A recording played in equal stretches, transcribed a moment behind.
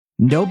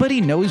Nobody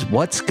knows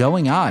what's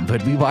going on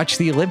when we watch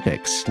the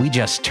Olympics. We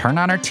just turn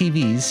on our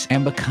TVs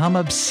and become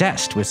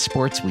obsessed with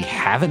sports we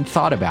haven't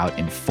thought about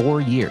in 4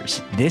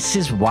 years. This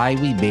is why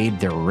we made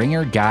the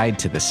Ringer Guide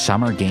to the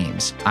Summer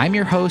Games. I'm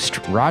your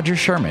host, Roger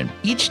Sherman.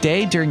 Each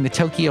day during the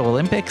Tokyo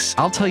Olympics,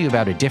 I'll tell you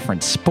about a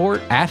different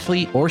sport,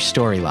 athlete, or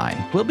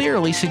storyline. We'll be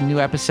releasing new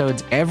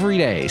episodes every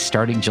day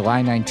starting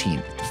July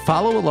 19th.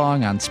 Follow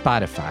along on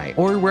Spotify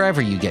or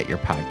wherever you get your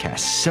podcasts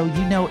so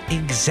you know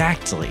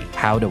exactly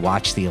how to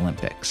watch the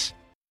Olympics.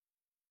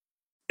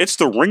 It's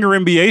the Ringer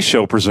NBA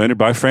show presented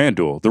by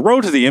FanDuel. The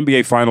road to the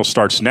NBA Finals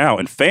starts now,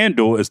 and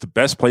FanDuel is the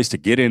best place to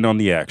get in on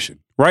the action.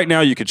 Right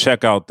now, you can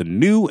check out the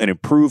new and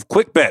improved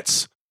Quick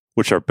Bets,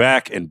 which are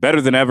back and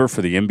better than ever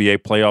for the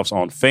NBA playoffs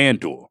on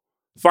FanDuel.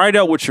 Find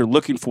out what you're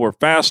looking for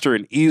faster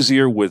and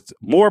easier with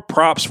more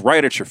props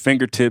right at your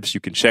fingertips.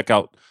 You can check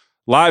out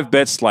live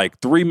bets like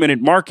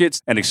 3-minute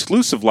markets and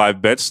exclusive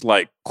live bets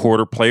like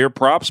quarter player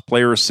props,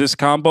 player assist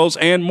combos,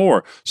 and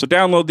more. So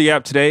download the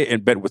app today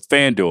and bet with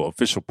FanDuel,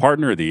 official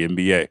partner of the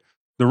NBA.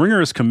 The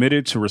Ringer is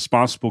committed to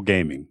responsible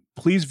gaming.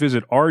 Please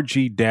visit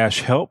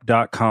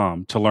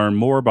rg-help.com to learn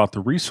more about the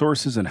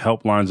resources and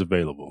helplines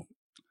available.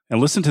 And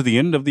listen to the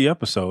end of the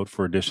episode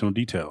for additional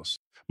details.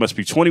 Must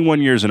be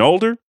 21 years and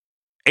older,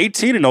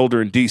 18 and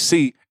older in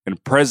D.C.,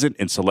 and present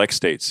in select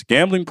states.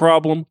 Gambling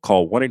problem?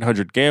 Call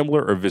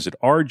 1-800-GAMBLER or visit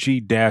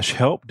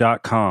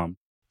rg-help.com.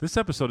 This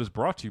episode is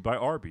brought to you by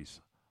Arby's.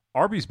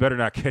 Arby's better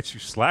not catch you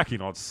slacking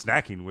on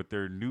snacking with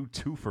their new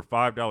 2 for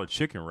 $5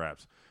 chicken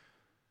wraps.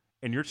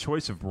 And your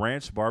choice of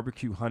ranch,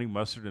 barbecue, honey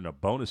mustard, and a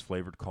bonus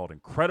flavored called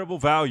Incredible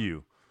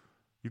Value.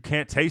 You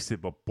can't taste it,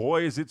 but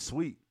boy is it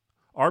sweet.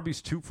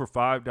 Arby's 2 for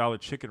 $5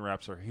 chicken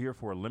wraps are here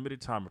for a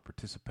limited time at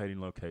participating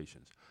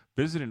locations.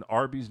 Visit an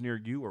Arby's near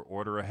you or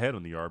order ahead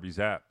on the Arby's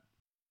app.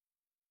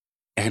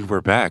 And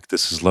we're back.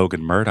 This is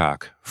Logan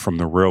Murdock from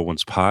the Real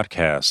Ones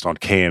podcast on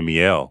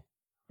KMEL.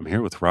 I'm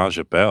here with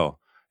Raja Bell,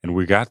 and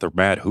we got the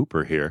Mad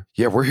Hooper here.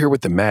 Yeah, we're here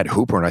with the Mad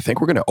Hooper, and I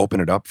think we're going to open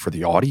it up for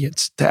the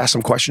audience to ask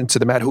some questions to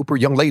the Mad Hooper.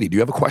 Young lady, do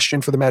you have a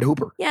question for the Mad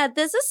Hooper? Yeah,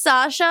 this is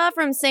Sasha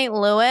from St.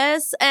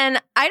 Louis, and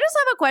I just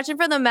have a question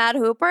for the Mad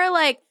Hooper.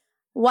 Like,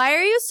 why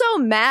are you so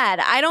mad?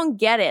 I don't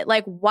get it.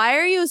 Like, why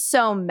are you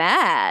so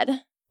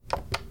mad?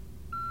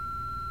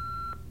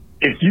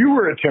 If you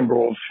were a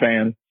Timberwolves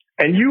fan,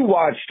 and you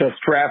watched us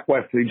draft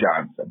Wesley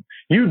Johnson,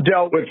 you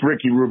dealt with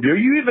Ricky Rubio.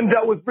 You even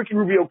dealt with Ricky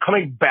Rubio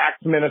coming back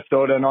to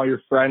Minnesota and all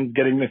your friends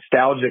getting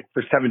nostalgic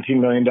for $17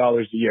 million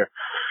a year.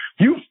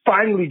 You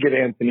finally get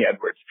Anthony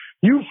Edwards.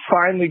 You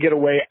finally get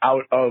away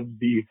out of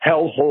the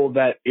hellhole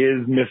that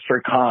is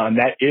Mr. Khan,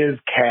 that is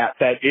Cat,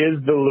 that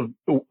is the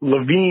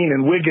Levine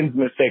and Wiggins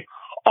mistake.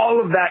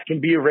 All of that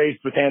can be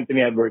erased with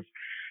Anthony Edwards.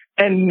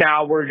 And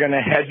now we're going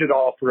to hedge it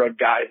all for a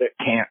guy that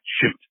can't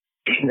shoot.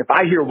 And if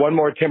I hear one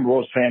more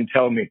Timberwolves fan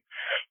tell me,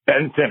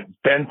 Ben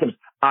Simmons,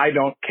 I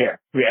don't care.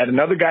 We had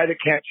another guy that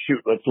can't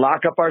shoot. Let's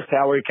lock up our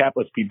salary cap.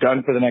 Let's be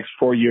done for the next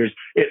 4 years.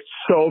 It's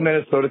so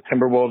Minnesota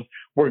Timberwolves.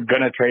 We're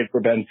going to trade for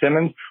Ben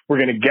Simmons. We're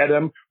going to get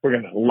him. We're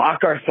going to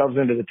lock ourselves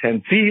into the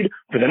 10 seed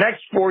for the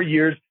next 4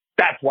 years.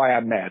 That's why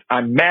I'm mad.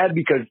 I'm mad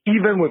because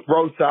even with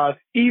Rosas,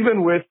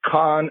 even with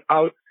Khan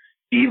out,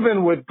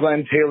 even with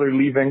Glenn Taylor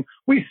leaving,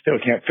 we still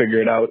can't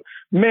figure it out.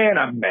 Man,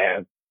 I'm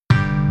mad.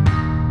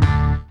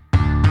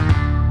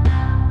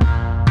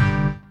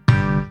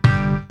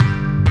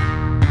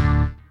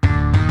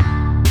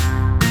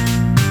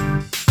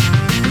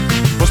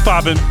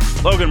 Poppin',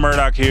 Logan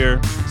Murdock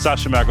here,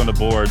 Sasha Mack on the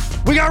board.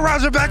 We got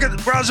Raja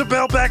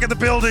Bell back in the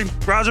building.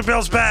 Raja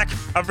Bell's back.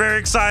 I'm very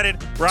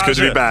excited. Raja, It's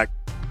good to be back.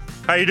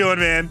 How you doing,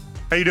 man?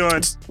 How you doing?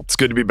 It's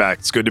good to be back.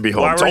 It's good to be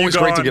home. It's always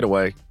great to get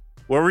away.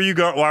 Where were you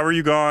going? Why were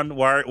you gone?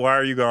 Why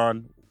are you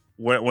gone?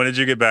 When did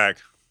you get back?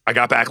 I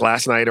got back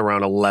last night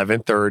around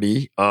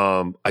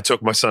 11:30. I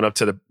took my son up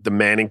to the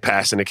Manning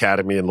Passing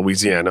Academy in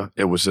Louisiana.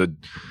 It was a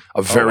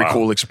very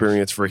cool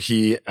experience for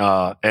he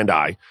and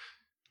I.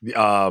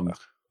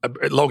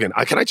 Logan,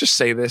 can I just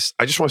say this?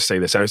 I just want to say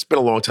this. And it's been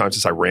a long time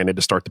since I ranted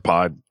to start the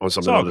pod on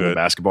something other than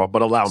basketball,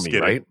 but allow me,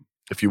 right?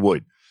 If you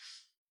would.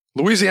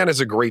 Louisiana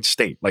is a great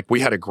state. Like, we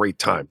had a great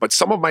time. But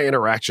some of my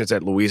interactions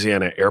at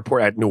Louisiana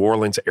Airport, at New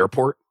Orleans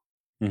Airport,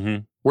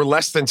 were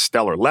less than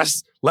stellar.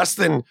 Less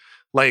than,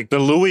 like... The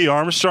Louis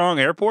Armstrong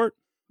Airport?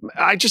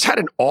 I just had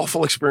an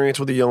awful experience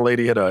with a young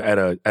lady at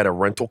a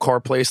rental car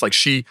place. Like,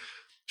 she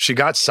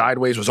got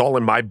sideways, was all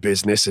in my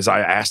business as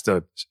I asked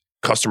a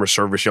customer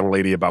service young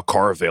lady about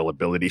car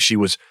availability. She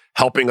was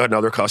helping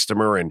another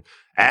customer and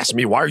asked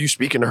me, why are you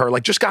speaking to her?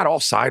 Like, just got all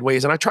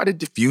sideways. And I tried to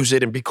diffuse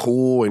it and be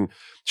cool. And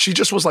she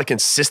just was like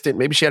insistent.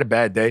 Maybe she had a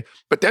bad day.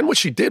 But then what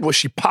she did was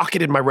she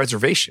pocketed my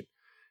reservation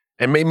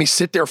and made me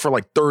sit there for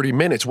like 30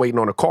 minutes waiting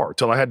on a car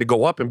till I had to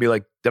go up and be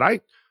like, am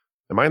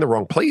I in the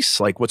wrong place?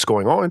 Like, what's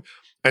going on?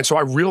 And so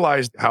I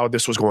realized how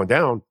this was going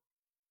down.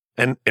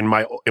 And in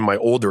my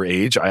older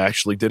age, I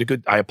actually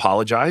I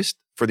apologized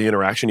for the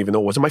interaction, even though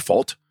it wasn't my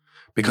fault.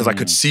 Because I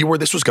could see where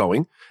this was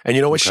going. And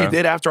you know what she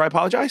did after I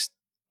apologized?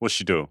 What'd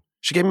she do?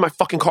 She gave me my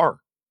fucking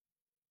car.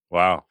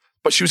 Wow.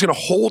 But she was going to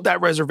hold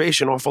that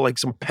reservation off of like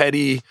some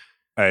petty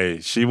Hey,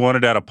 she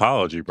wanted that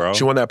apology, bro.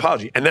 She wanted that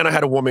apology. And then I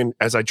had a woman,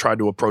 as I tried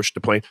to approach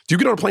the plane. Do you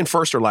get on a plane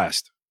first or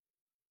last?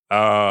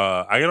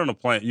 I get on the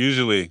plane.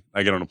 Usually,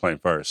 I get on the plane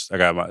first. I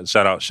got my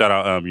shout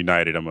out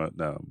United. I'm a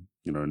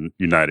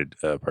United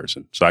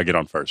person, so I get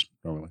on first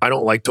normally. I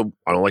don't like to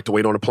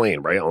wait on a plane,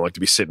 right? I don't like to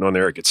be sitting on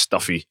there. It gets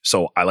stuffy,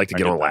 so I like to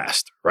get on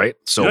last, right?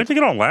 So you like to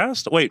get on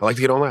last? Wait, I like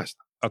to get on last.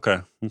 Okay.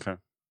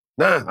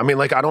 Nah, I mean,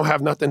 like, I don't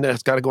have nothing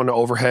that's got to go in the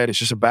overhead. It's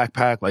just a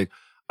backpack. Like,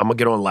 I'm gonna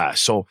get on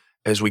last. So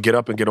as we get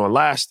up and get on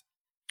last,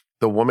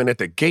 the woman at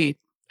the gate,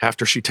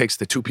 after she takes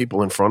the two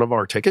people in front of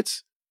our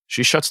tickets,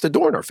 she shuts the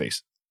door in our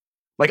face.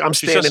 Like, I'm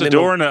standing in the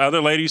door in the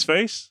other lady's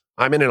face?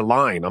 I'm in a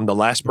line. I'm the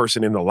last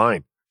person in the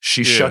line.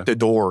 She shut the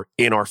door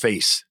in our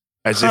face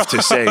as if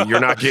to say, you're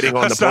not getting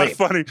on the plane. That's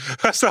not funny.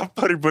 That's not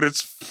funny, but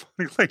it's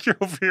funny. Like, you're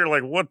over here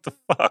like, what the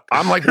fuck?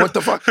 I'm like, what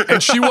the fuck?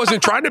 And she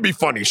wasn't trying to be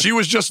funny. She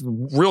was just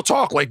real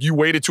talk. Like, you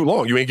waited too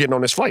long. You ain't getting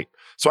on this flight.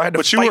 So I had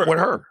to fight with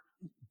her.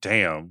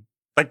 Damn.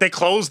 Like, they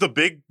closed the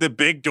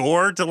big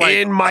door to like.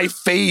 In my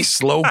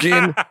face,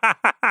 Logan.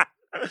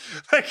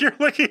 Like, they're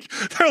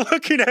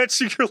looking at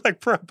you. You're like,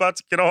 bro, about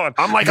to get on.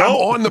 I'm like, I'm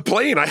on the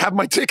plane. I have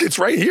my tickets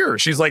right here.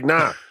 She's like,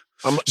 nah.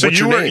 So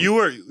you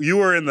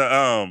were in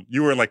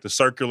like the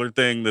circular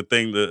thing,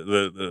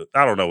 the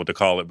I don't know what to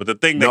call it, but the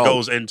thing that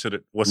goes into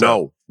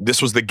the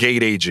this was the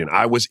gate agent.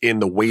 I was in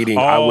the waiting.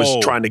 I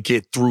was trying to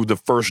get through the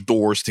first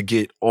doors to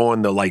get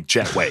on the like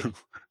jetway.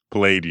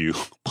 Played you.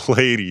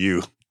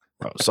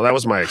 Bro, so that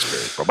was my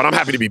experience, bro. But I'm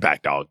happy to be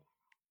back, dog.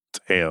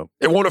 Damn.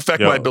 It won't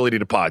affect my ability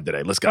to pod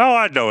today. Let's go. Oh,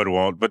 I know it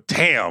won't, but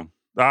damn.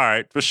 All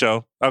right, for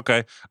sure.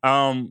 Okay.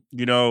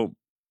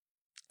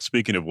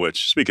 Speaking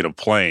of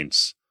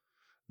planes,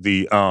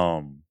 the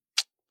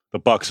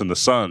Bucks and the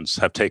Suns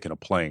have taken a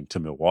plane to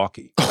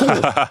Milwaukee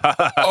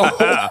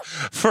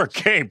for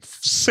Game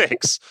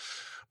 6.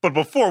 But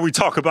before we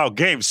talk about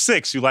Game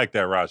 6, you like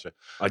that, Raja?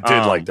 I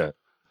did like that.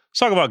 Let's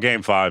talk about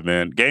Game 5,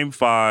 man. Game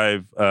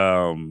 5,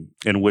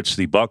 in which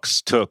the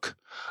Bucks took.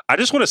 I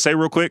just want to say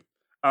real quick,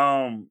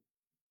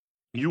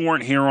 you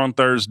weren't here on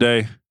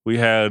Thursday. We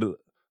had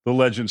the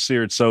legend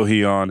Seared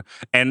Sohi on,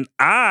 and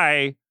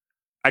I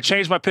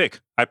changed my pick.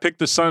 I picked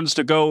the Suns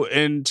to go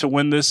in to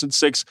win this in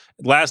 6.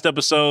 Last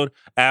episode,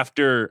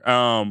 after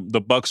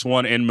the Bucks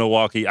won in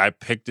Milwaukee, I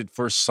picked it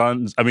for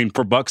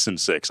Bucks in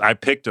 6. I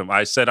picked them.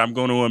 I said I'm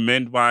going to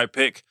amend my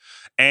pick,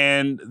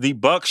 and the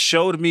Bucks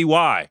showed me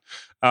why.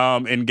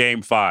 In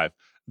Game 5,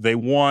 they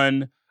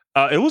won.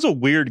 It was a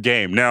weird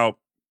game. Now,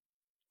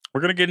 we're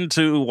going to get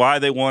into why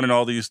they won and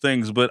all these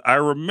things, but I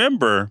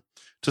remember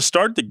to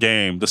start the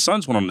game, the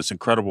Suns went on this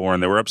incredible run.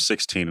 They were up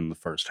 16 in the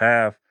first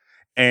half.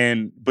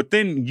 But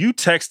then you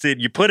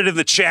put it in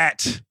the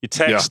chat. You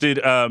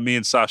texted me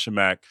and Sasha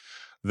Mack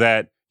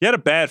that you had a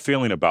bad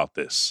feeling about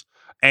this.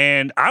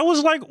 And I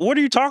was like, what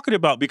are you talking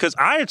about? Because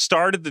I had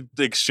started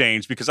the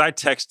exchange because I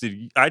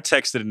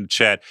texted in the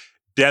chat,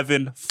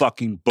 Devin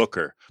fucking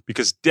Booker,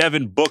 because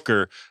Devin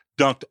Booker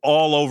dunked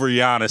all over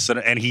Giannis,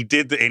 and he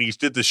did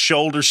the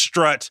shoulder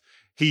strut.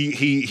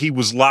 He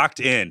was locked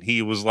in.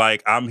 He was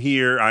like, I'm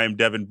here. I am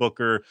Devin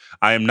Booker.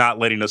 I am not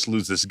letting us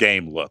lose this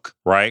game. Look,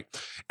 right?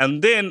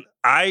 And then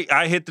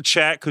I hit the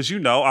chat because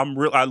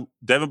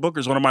Devin Booker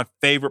is one of my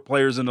favorite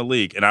players in the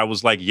league, and I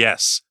was like,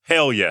 yes,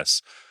 hell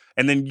yes.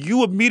 And then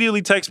you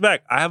immediately text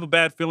back, I have a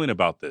bad feeling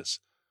about this.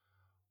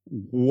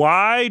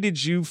 Why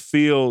did you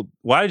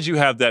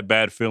have that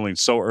bad feeling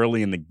so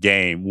early in the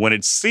game when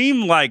it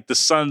seemed like the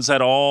Suns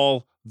had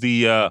all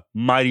the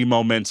mighty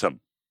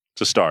momentum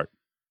to start?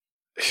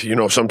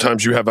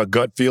 Sometimes you have a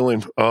gut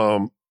feeling.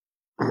 I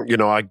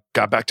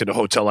got back to the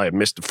hotel. I had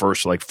missed the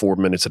first 4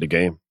 minutes of the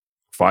game,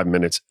 5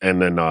 minutes. And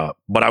then,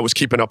 but I was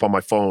keeping up on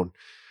my phone.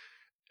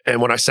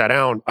 And when I sat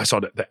down, I saw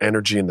that the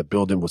energy in the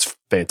building was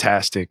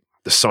fantastic.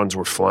 The Suns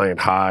were flying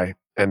high.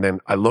 And then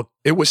I looked,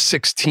 it was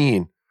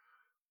 16.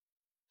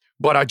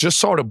 But I just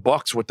saw the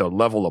Bucks with a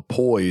level of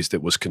poise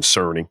that was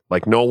concerning.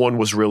 Like, no one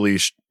was really,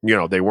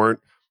 they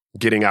weren't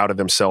getting out of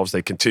themselves.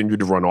 They continued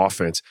to run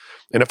offense.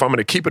 And if I'm going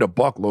to keep it a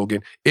buck,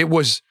 Logan,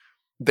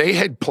 they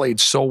had played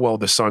so well,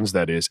 the Suns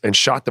that is, and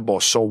shot the ball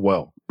so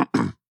well.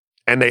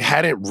 And they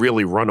hadn't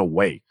really run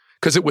away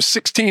because it was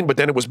 16, but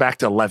then it was back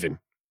to 11.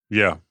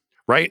 Yeah.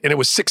 Right. And it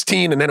was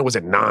 16 and then it was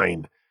at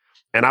 9.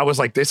 And I was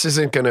like, this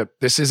isn't going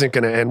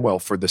to end well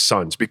for the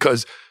Suns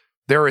because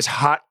they're as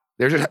hot.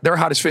 They're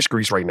hot as fish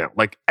grease right now.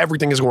 Like,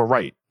 everything is going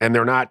right, and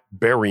they're not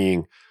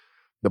burying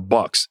the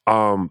Bucks.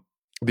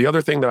 The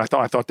other thing that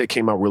I thought they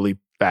came out really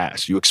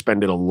fast. You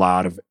expended a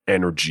lot of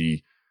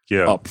energy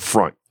up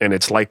front, and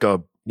it's like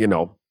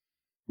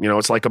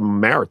it's like a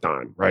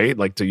marathon, right?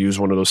 Like, to use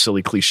one of those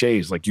silly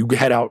cliches, like you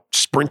head out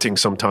sprinting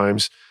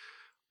sometimes,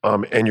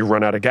 and you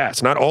run out of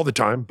gas. Not all the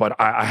time, but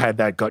I had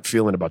that gut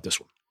feeling about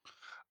this one.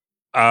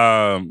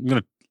 I'm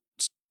gonna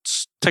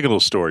take a little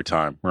story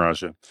time,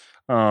 Raja.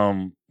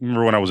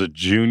 Remember when I was a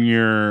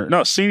senior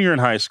in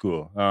high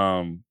school,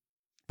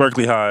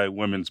 Berkeley High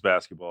women's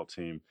basketball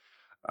team.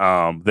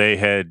 They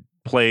had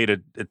played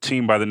a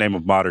team by the name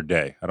of Modern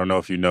Day. I don't know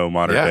if you know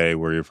Modern Day,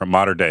 where you're from.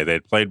 Modern Day. They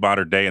had played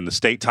Modern Day in the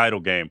state title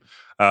game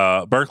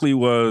Berkeley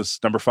was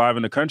number 5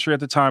 in the country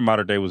at the time.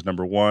 Mater Dei was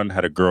number 1.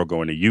 Had a girl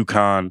going to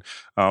UConn.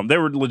 They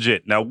were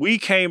legit. Now, we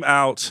came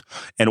out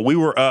and we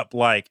were up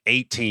like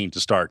 18 to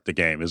start the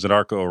game. It was at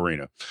Arco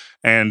Arena.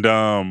 And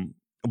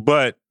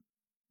but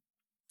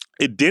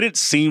it didn't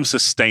seem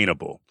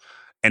sustainable.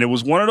 And it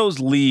was one of those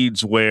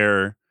leads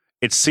where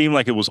it seemed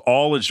like it was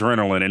all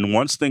adrenaline, and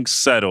once things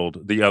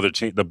settled,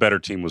 the better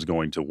team was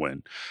going to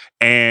win.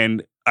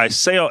 And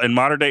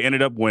Mater Dei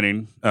ended up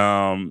winning.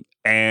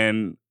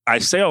 And I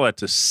say all that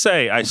to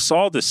say I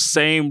saw the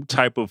same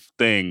type of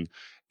thing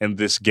in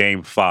this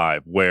game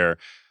 5, where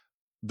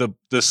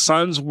the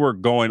Suns were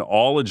going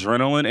all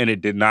adrenaline, and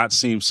it did not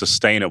seem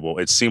sustainable.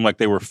 It seemed like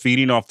they were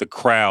feeding off the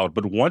crowd.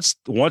 But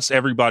once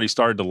everybody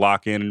started to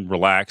lock in and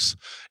relax,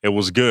 it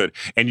was good.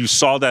 And you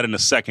saw that in the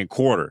second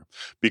quarter,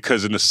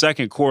 because in the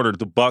second quarter,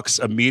 the Bucks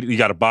immediately, you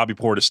got a Bobby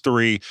Portis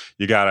 3,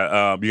 you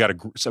got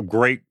some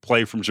great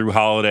play from Jrue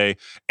Holiday,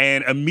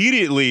 and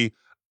immediately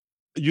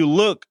you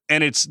look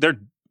and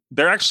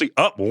they're actually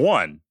up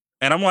 1,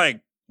 and I'm like,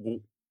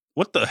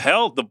 what the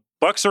hell? The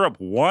Bucks are up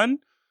 1.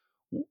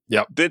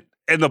 Yep.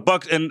 And the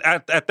Bucks, and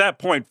at that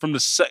point, from the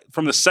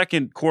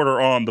second quarter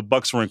on, the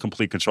Bucks were in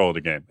complete control of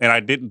the game, and I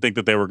didn't think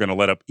that they were going to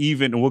let up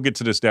even. And we'll get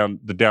to this down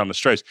the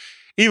stretch.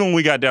 Even when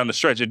we got down the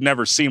stretch, it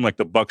never seemed like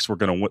the Bucks were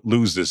going to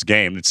lose this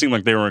game. It seemed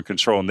like they were in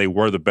control, and they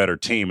were the better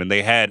team, and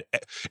they had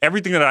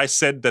everything that I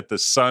said that the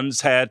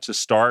Suns had to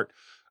start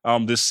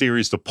this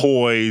series, the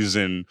poise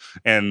and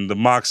the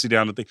moxie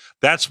down the thing.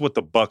 That's what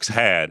the Bucks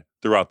had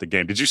throughout the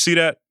game. Did you see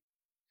that?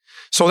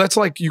 So that's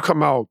like you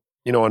come out,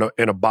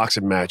 in a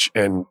boxing match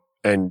and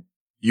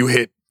you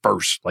hit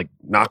first, like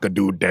knock a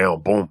dude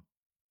down, boom.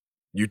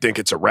 You think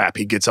it's a wrap.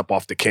 He gets up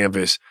off the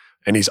canvas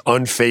and he's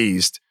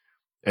unfazed,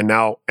 and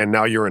now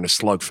you're in a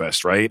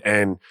slugfest, right?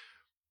 And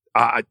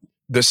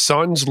the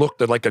Suns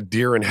looked like a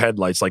deer in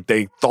headlights, like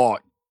they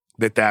thought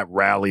that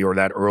rally or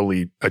that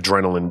early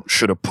adrenaline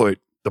should have put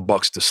the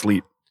Bucks to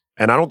sleep.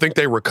 And I don't think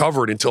they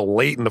recovered until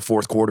late in the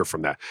fourth quarter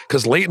from that.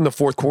 Because late in the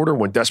fourth quarter,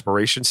 when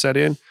desperation set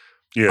in,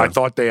 I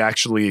thought they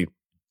actually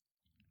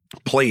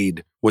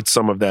played with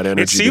some of that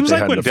energy. It seems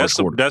that they like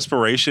had when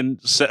desperation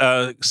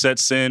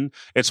sets in,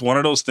 it's one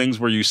of those things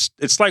where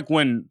it's like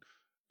when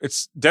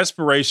it's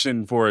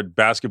desperation for a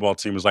basketball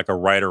team is like a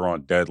writer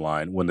on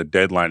deadline when the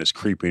deadline is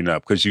creeping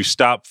up, because you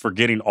stop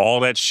forgetting all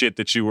that shit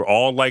that you were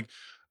all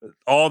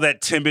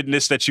that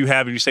timidness that you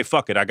have, and you say,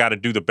 fuck it, I got to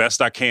do the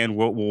best I can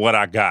with what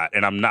I got.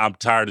 And I'm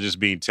tired of just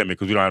being timid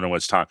because we don't have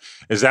much time.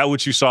 Is that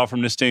what you saw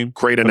from this team?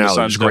 Great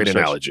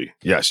analogy.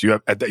 Yes, you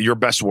have at your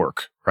best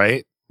work,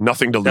 right?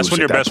 Nothing to lose. That's when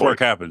your best work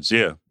happens,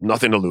 yeah.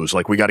 Nothing to lose.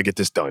 Like, we got to get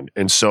this done.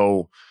 And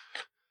so,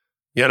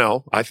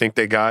 I think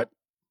they got,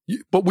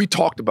 but we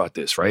talked about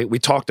this, right? We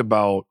talked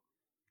about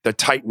the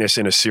tightness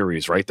in a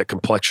series, right? The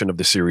complexion of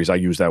the series. I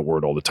use that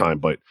word all the time.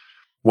 But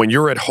when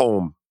you're at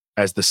home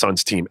as the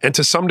Suns team, and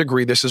to some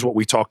degree, this is what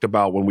we talked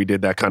about when we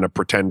did that kind of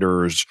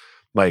pretenders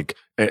like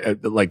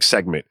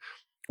segment.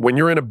 When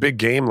you're in a big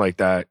game like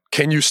that,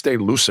 can you stay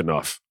loose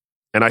enough?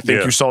 And I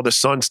think you saw the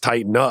Suns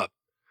tighten up,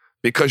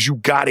 because you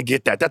got to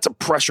get that. That's a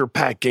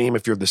pressure-packed game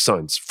if you're the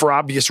Suns, for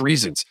obvious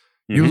reasons.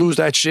 Mm-hmm. You lose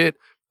that shit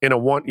in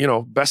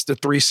a best of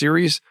 3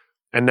 series,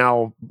 and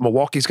now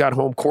Milwaukee's got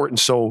home court, and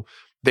so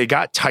they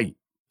got tight,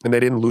 and they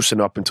didn't loosen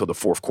up until the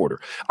fourth quarter.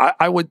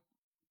 I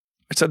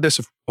said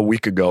this a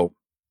week ago.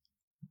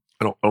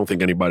 I don't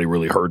think anybody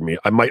really heard me.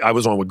 I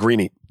was on with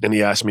Greeny, and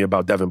he asked me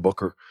about Devin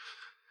Booker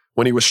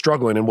when he was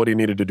struggling and what he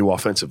needed to do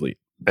offensively.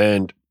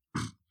 And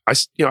I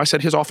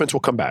said his offense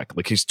will come back.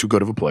 Like, he's too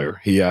good of a player.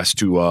 He has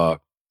to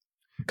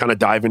kind of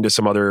dive into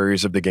some other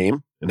areas of the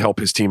game and help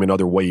his team in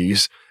other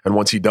ways. And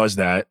once he does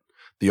that,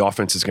 the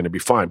offense is going to be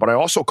fine. But I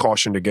also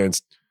cautioned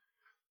against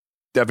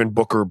Devin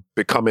Booker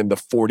becoming the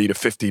 40 to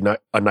 50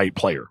 a night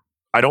player.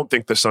 I don't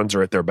think the Suns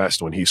are at their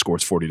best when he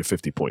scores 40 to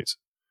 50 points.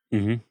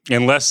 Mm-hmm.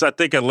 Unless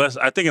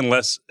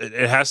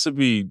it has to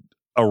be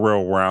a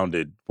real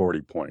rounded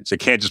 40 points. It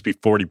can't just be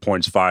 40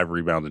 points, 5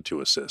 rebounds, and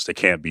 2 assists. It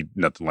can't be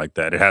nothing like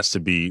that. It has to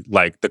be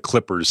like the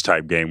Clippers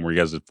type game where he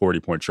has a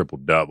 40-point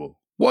triple-double.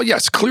 Well,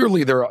 yes,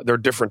 clearly there are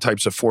different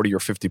types of 40 or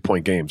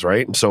 50-point games,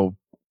 right? And so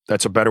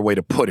that's a better way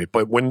to put it.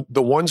 But when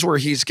the ones where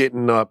he's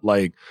getting up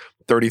like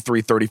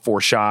 33,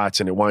 34 shots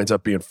and it winds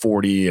up being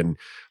 40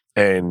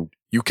 and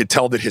you could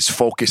tell that his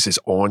focus is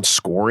on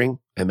scoring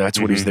and that's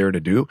what he's there to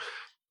do,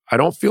 I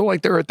don't feel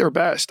like they're at their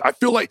best. I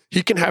feel like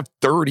he can have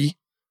 30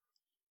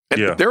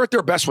 and they're at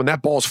their best when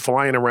that ball's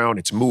flying around,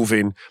 it's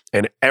moving,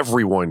 and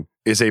everyone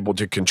is able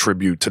to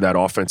contribute to that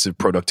offensive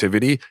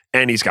productivity,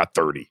 and he's got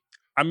 30.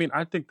 I mean,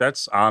 I think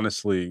that's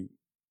honestly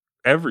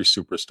every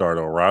superstar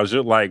though,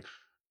 Raja. Like,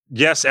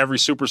 yes, every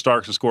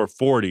superstar can score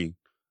 40,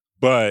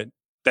 but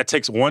that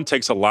takes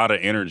a lot of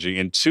energy.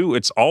 And 2,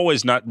 it's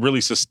always not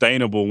really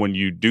sustainable when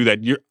you do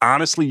that. You're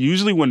honestly,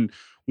 usually when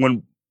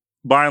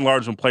by and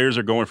large, when players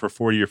are going for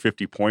 40 or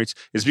 50 points,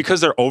 it's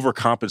because they're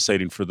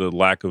overcompensating for the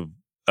lack of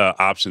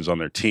options on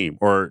their team,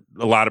 or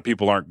a lot of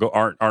people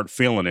aren't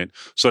feeling it,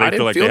 so they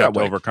feel like they have to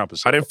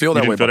overcompensate. I didn't feel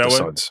that way about the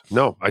Suns.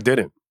 No, I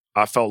didn't.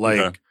 I felt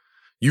like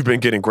you've been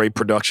getting great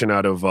production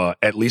out of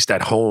at least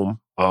at home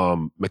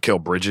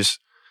Mikal Bridges.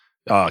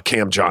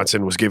 Cam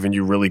Johnson was giving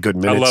you really good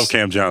minutes. I love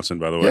Cam Johnson,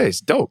 by the way. Yeah,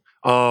 he's dope.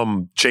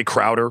 Jay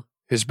Crowder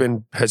has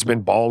been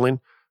balling.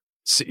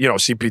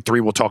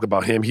 CP3, we'll talk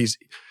about him. He's,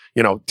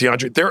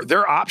 DeAndre, there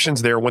are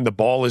options there when the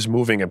ball is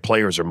moving and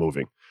players are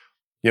moving.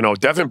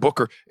 Devin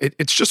Booker,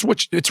 it's just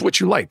what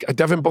you like.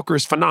 Devin Booker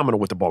is phenomenal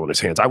with the ball in his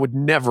hands. I would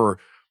never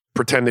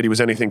pretend that he was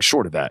anything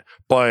short of that.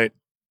 But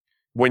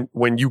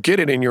when you get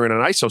it and you're in an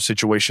ISO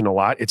situation a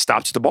lot, it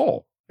stops the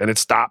ball. And it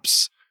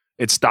stops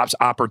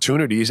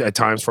opportunities at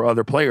times for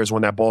other players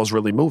when that ball is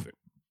really moving.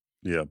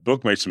 Yeah,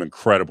 Book made some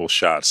incredible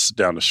shots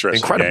down the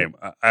stretch of the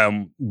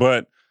game.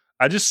 But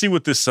I just see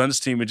with this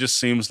Suns team, it just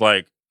seems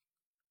like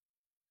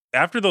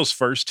after those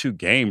first two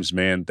games,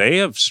 man, they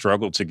have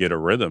struggled to get a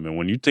rhythm. And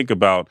when you think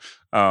about,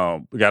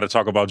 we got to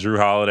talk about Drew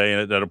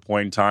Holiday at a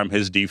point in time,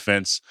 his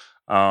defense.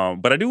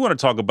 But I do want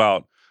to talk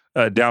about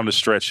down the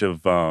stretch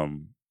of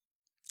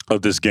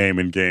this game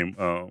in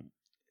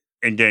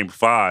game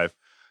 5.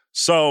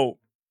 So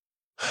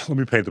let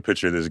me paint the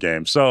picture of this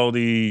game. So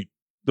the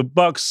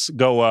Bucks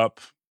go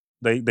up.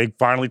 They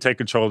finally take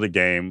control of the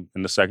game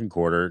in the second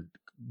quarter,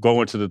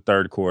 go into the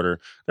third quarter.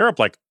 They're up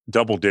like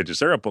double digits.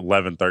 They're up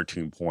 11,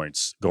 13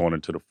 points going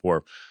into the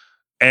fourth.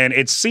 And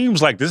it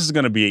seems like this is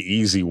going to be an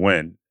easy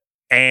win.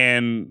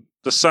 And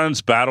the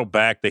Suns battle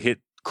back. They hit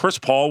Chris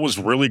Paul was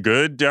really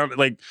good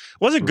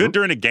wasn't good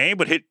during the game,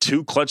 but hit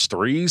 2 clutch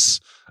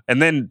threes.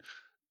 And then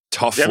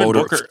tough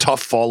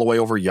fall away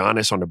over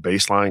Giannis on the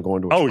baseline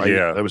going to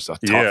yeah. That was tough.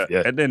 Yeah.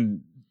 And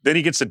then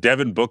he gets to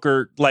Devin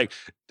Booker.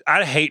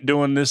 I hate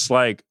doing this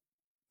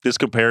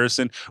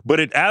comparison, but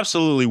it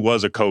absolutely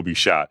was a Kobe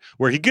shot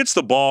where he gets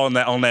the ball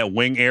on that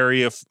wing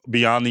area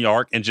beyond the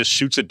arc and just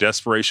shoots a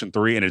desperation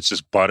 3 and it's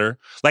just butter.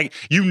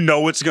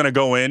 It's going to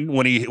go in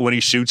when he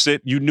shoots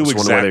it. You knew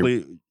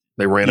exactly.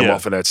 They ran him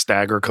off of that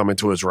stagger coming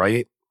to his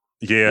right.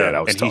 Yeah,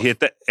 that was tough. He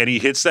hit that, and he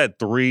hits that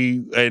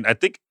 3, and I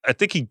think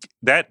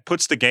that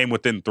puts the game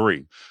within 3. I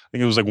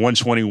think it was like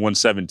 120,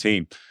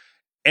 117,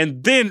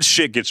 and then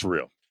shit gets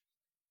real.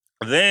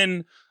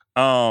 Then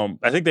I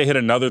think they hit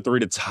another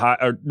 3 to tie.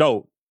 Or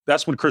no,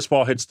 that's when Chris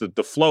Paul hits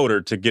the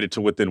floater to get it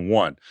to within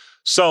 1.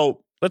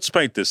 So let's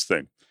paint this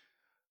thing.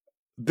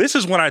 This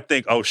is when I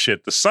think, oh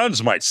shit, the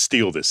Suns might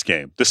steal this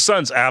game. The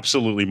Suns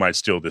absolutely might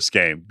steal this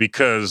game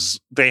because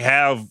they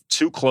have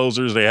 2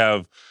 closers.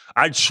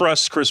 I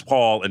trust Chris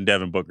Paul and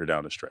Devin Booker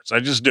down the stretch. I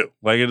just do.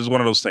 It is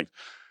one of those things.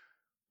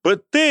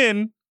 But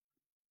then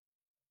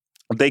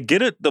they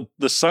get it.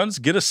 The Suns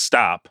get a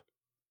stop.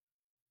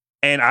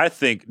 And I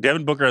think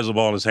Devin Booker has the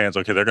ball in his hands.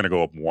 Okay, they're going to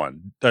go up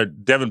 1.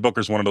 Devin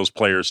Booker's one of those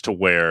players to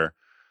where,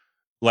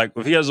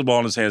 if he has the ball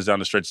in his hands down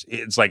the stretch,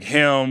 it's like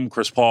him,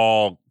 Chris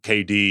Paul,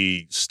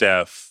 KD,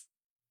 Steph,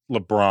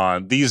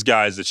 LeBron, these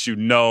guys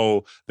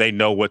that they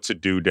know what to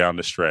do down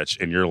the stretch.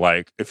 And you're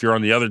like, if you're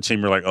on the other team,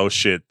 you're like, oh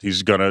shit,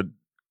 he's going to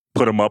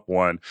put them up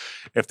 1.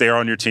 If they're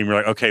on your team, you're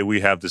like, okay,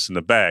 we have this in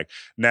the bag.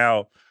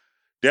 Now,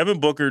 Devin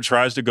Booker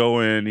tries to go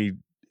in.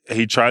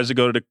 He tries to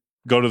go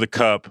to the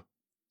cup.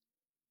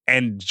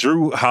 And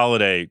Drew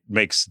Holiday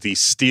makes the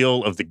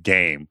steal of the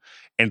game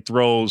and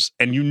throws,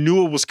 and you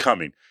knew it was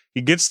coming.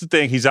 He gets the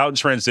thing. He's out in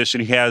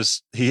transition. He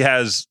has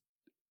Giannis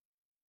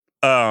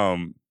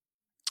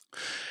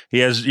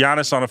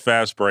on a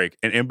fast break,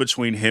 and in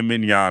between him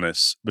and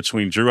Giannis,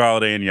 between Drew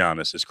Holiday and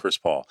Giannis, is Chris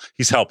Paul.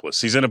 He's helpless.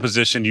 He's in a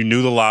position. You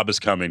knew the lob is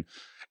coming,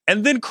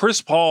 and then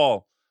Chris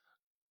Paul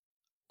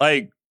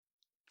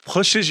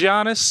pushes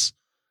Giannis,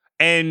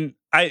 and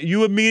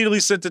you immediately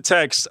sent the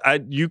text.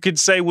 You could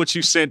say what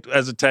you sent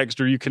as a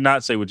text, or you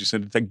cannot say what you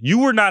sent as a text. You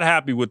were not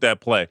happy with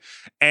that play.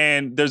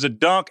 And there's a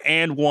dunk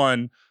and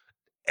 1,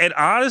 and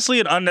honestly,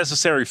 an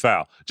unnecessary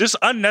foul. Just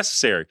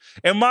unnecessary.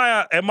 In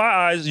my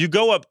eyes, you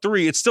go up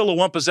 3, it's still a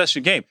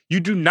 1-possession game. You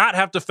do not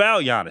have to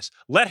foul Giannis.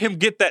 Let him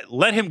get that.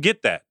 Let him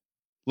get that.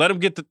 Let him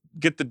get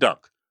the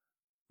dunk.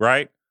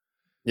 Right?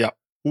 Yeah.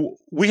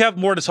 We have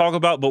more to talk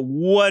about, but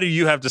what do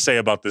you have to say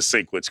about this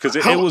sequence? Because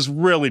it was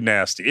really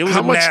nasty. It was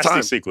a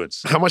nasty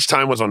sequence. How much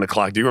time was on the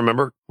clock? Do you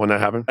remember when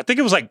that happened? I think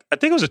it was a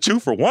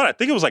 2-for-1. I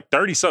think it was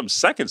 30-something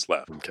seconds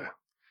left. Okay. All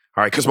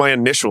right, because my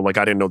initial, I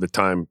didn't know the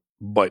time,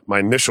 but my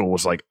initial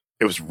was it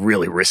was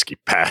really risky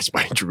pass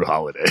by Drew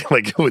Holiday.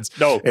 It was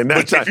no. And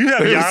if you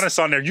have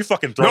Giannis on there, you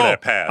fucking throw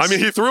that pass. I mean,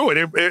 he threw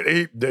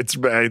it.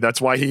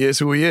 That's why he is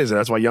who he is, and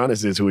that's why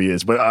Giannis is who he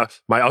is. But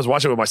I was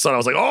watching with my son. I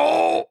was like,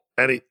 oh,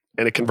 and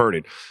it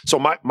converted. So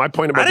my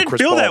point about I didn't Chris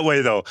feel Paul, that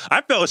way though.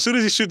 I felt as soon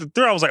as he shoot the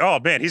throw, I was like, oh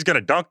man, he's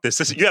gonna dunk this.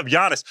 You have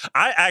Giannis.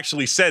 I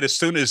actually said as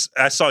soon as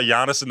I saw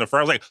Giannis in the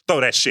front, I was like, throw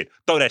that shit,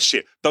 throw that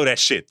shit, throw that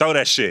shit, throw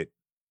that shit.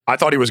 I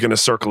thought he was gonna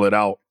circle it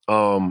out.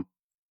 But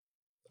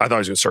I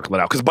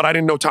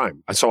didn't know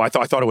time. So I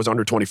thought it was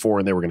under 24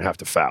 and they were gonna have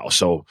to foul.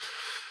 So,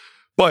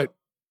 but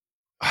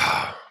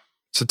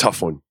it's a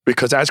tough one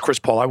because as Chris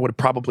Paul, I would have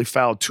probably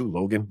fouled too,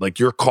 Logan.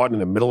 You're caught in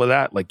the middle of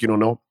that. You don't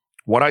know.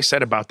 What I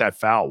said about that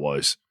foul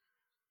was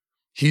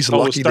he's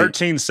lucky. It was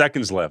 13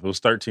 seconds left.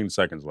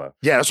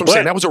 Yeah, that's what I'm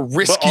saying. That was a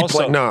risky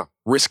play. Nah,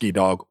 risky,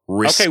 dog.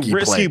 Risky play.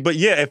 Risky, but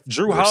yeah, if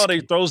Drew Holiday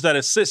throws that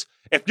assist,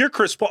 If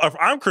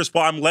I'm Chris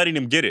Paul, I'm letting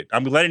him get it.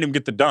 I'm letting him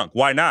get the dunk.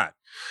 Why not?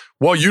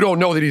 Well, you don't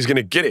know that he's going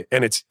to get it,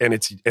 and it's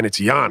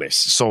Giannis.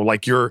 So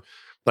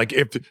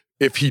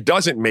if he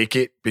doesn't make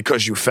it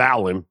because you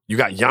foul him, you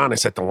got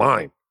Giannis at the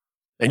line,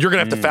 and you're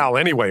going to have to foul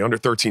anyway under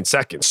 13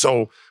 seconds.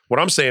 So what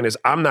I'm saying is,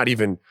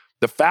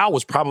 the foul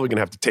was probably going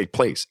to have to take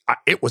place.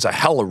 It was a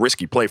hella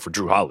risky play for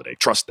Drew Holiday.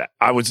 Trust that.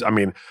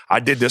 I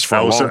did this for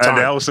a long time.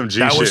 That was some G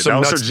shit.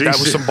 That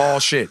was some ball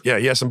shit. Yeah,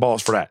 he had some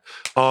balls for that.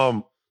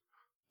 And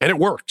it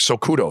worked. So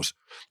kudos.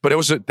 But it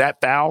was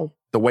that foul,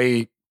 the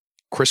way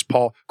Chris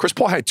Paul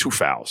had 2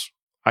 fouls.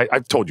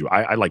 I've told you,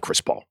 I like Chris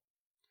Paul.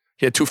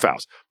 He had 2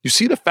 fouls. You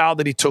see the foul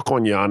that he took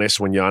on Giannis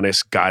when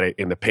Giannis got it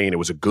in the paint. It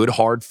was a good,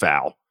 hard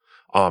foul.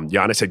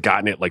 Giannis had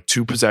gotten it like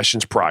 2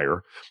 possessions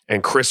prior,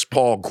 and Chris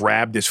Paul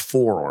grabbed his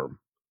forearm,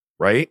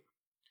 right?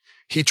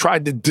 He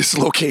tried to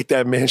dislocate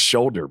that man's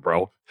shoulder,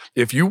 bro.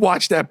 If you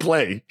watch that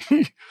play,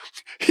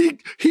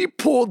 he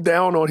pulled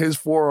down on his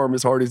forearm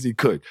as hard as he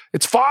could.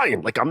 It's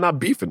fine. Like, I'm not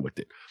beefing with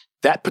it.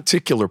 That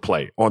particular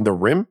play on the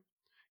rim,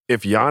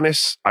 if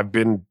Giannis, I've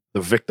been the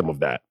victim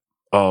of that.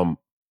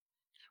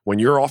 When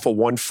you're off of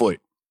 1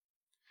 foot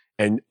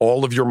and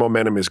all of your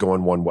momentum is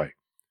going one way,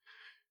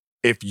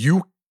 if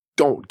you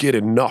don't get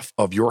enough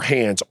of your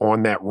hands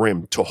on that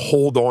rim to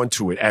hold on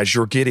to it as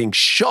you're getting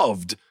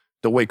shoved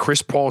the way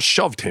Chris Paul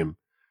shoved him,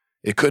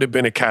 it could have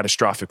been a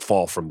catastrophic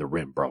fall from the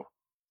rim, bro.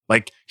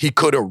 Like, he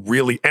could have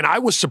really, and I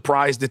was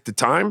surprised at the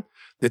time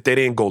that they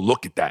didn't go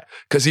look at that,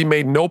 because he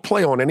made no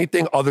play on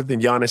anything other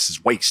than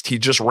Giannis's waist. He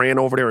just ran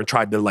over there and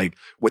tried to, like,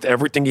 with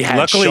everything he had.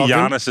 Luckily,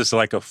 Giannis is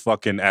like a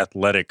fucking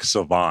athletic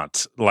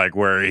savant, like,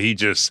 where he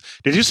just,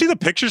 did you see the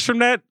pictures from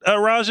that,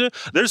 Raja?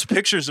 There's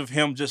pictures of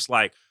him just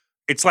like,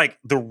 it's like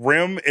the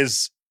rim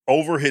is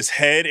over his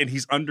head and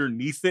he's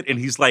underneath it and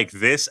he's like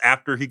this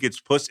after he gets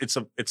pushed.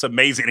 It's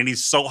amazing. And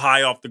he's so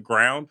high off the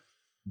ground.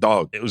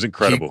 Dog. It was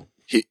incredible.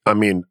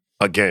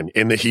 Again,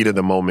 in the heat of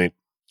the moment,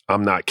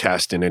 I'm not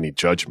casting any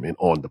judgment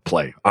on the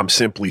play. I'm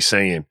simply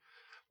saying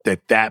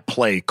that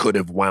play could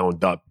have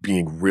wound up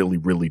being really,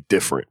 really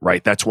different,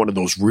 right? That's one of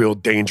those real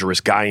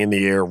dangerous guy in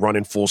the air,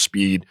 running full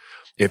speed.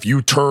 If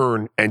you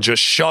turn and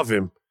just shove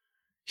him,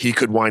 he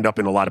could wind up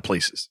in a lot of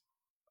places.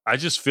 I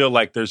just feel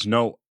like I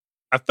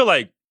feel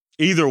like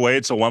either way,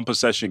 it's a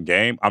 1-possession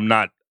game. I'm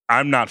not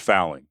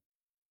fouling.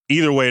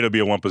 Either way, it'll be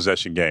a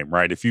 1-possession game,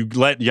 right? If you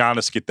let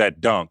Giannis get that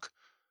dunk,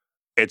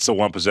 it's a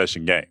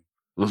 1-possession game.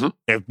 Mm-hmm.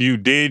 If you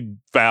did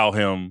foul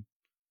him,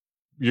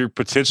 you're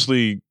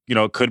potentially,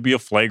 it could be a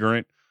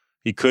flagrant.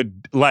 He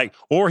could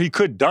or he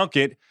could dunk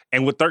it,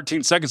 and with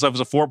 13 seconds left,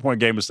 it's a 4-point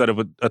game instead of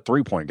a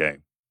 3-point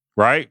game,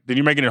 right? Then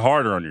you're making it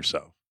harder on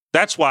yourself.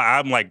 That's why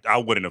I'm like, I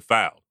wouldn't have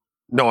fouled.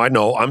 No, I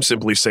know. I'm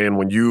simply saying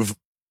when you've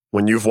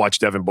watched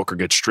Devin Booker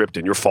get stripped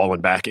and you're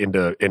falling back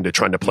into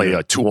trying to play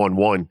a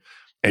 2-on-1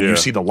 and you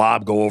see the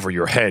lob go over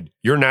your head,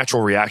 your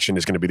natural reaction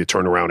is going to be to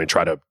turn around and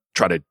try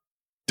to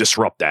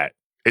disrupt that.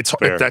 That's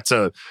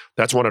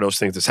one of those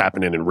things that's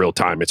happening in real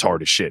time. It's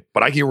hard as shit.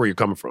 But I hear where you're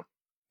coming from.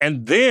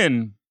 And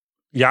then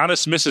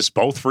Giannis misses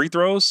both free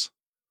throws.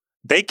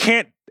 They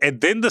can't, and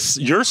then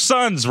your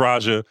sons,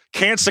 Raja,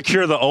 can't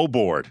secure the O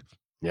board.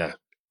 Yeah.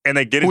 And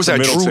they get it to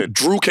Middleton.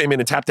 Drew came in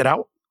and tapped it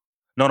out?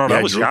 No,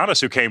 that was Drew. Giannis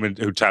who came in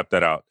who tapped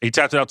that out. He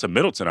tapped it out to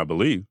Middleton, I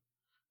believe.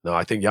 No,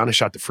 I think Giannis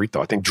shot the free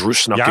throw. I think Drew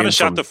snuck in. Giannis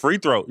shot the free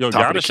throw.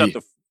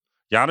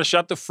 Giannis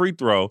shot the free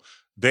throw.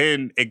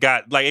 Then it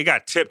got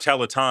tipped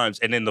hella times,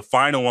 and then the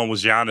final one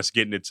was Giannis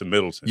getting it to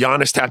Middleton.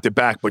 Giannis tapped it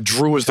back, but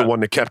Drew was the one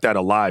that kept that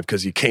alive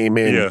because he came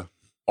in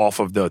off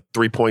of the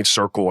 3-point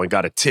circle and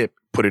got a tip,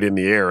 put it in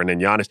the air, and then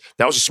Giannis.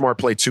 That was a smart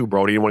play too,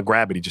 bro. He didn't want to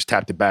grab it. He just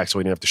tapped it back so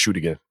he didn't have to shoot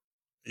again.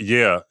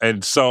 Yeah,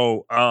 and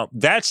so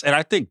and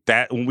I think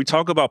that when we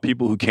talk about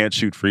people who can't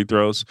shoot free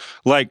throws,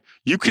 like,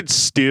 you could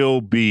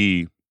still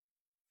be,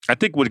 I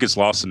think what gets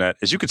lost in that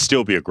is you could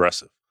still be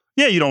aggressive.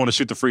 Yeah, you don't want to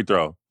shoot the free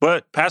throw,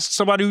 but pass to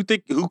somebody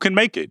who can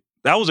make it.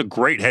 That was a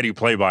great heady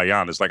play by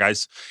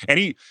Giannis. And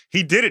he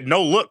did it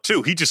no look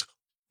too. He just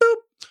boop,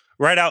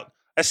 right out.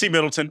 I see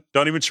Middleton.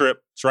 Don't even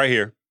trip. It's right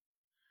here.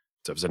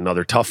 That was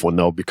another tough one,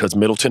 though, because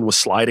Middleton was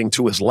sliding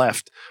to his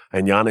left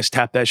and Giannis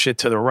tapped that shit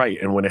to the right.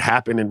 And when it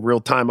happened in real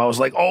time, I was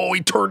like, oh,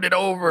 he turned it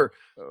over.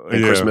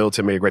 And Chris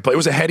Middleton made a great play. It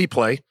was a heady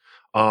play.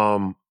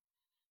 So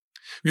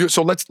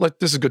this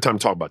is a good time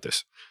to talk about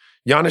this.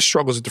 Giannis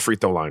struggles at the free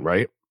throw line,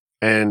 right?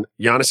 And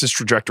Giannis's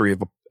trajectory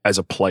as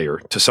a player,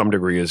 to some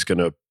degree, is going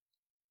to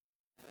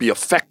be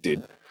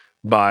affected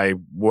by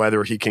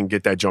whether he can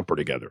get that jumper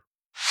together.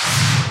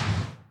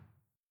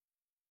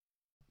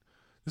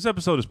 This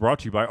episode is brought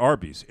to you by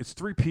Arby's. It's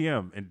 3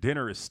 p.m. and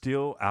dinner is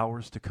still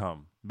hours to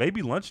come.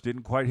 Maybe lunch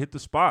didn't quite hit the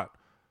spot.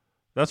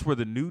 That's where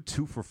the new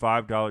 2 for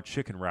 $5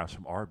 chicken wraps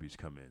from Arby's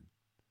come in.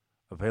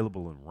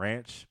 Available in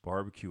ranch,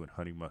 barbecue, and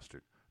honey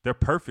mustard. They're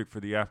perfect for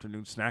the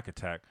afternoon snack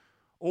attack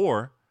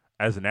or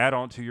as an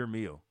add-on to your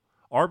meal.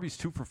 Arby's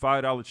 2 for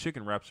 $5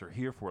 chicken wraps are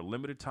here for a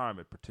limited time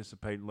at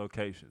participating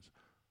locations.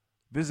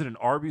 Visit an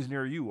Arby's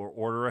near you or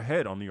order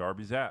ahead on the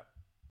Arby's app.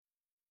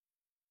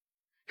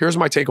 Here's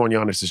my take on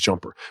Giannis's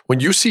jumper. When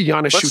you see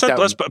Giannis shoot that,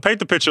 let's paint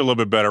the picture a little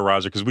bit better,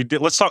 Roger, because we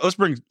did. Let's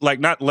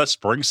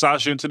bring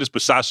Sasha into this,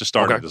 but Sasha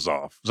started this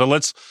off. So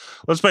let's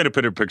paint a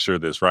better picture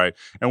of this, right?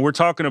 And we're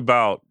talking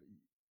about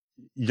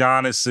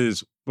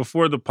Giannis's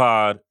before the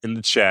pod in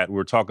the chat. We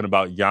were talking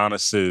about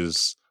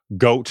Giannis's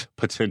GOAT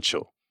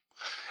potential,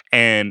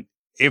 and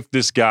if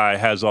this guy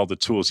has all the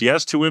tools, he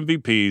has 2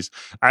 MVPs.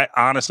 I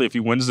honestly, if he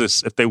wins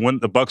this, if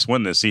the Bucks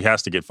win this, he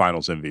has to get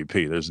Finals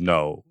MVP. There's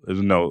no.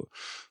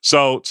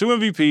 So 2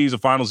 MVPs, a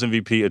Finals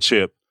MVP, a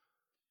chip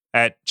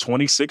at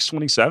 26,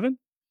 27.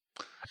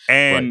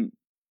 And right.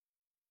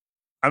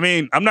 I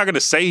mean, I'm not going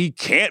to say he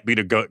can't be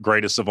the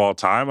greatest of all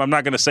time. I'm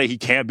not going to say he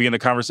can't be in the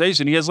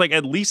conversation. He has like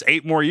at least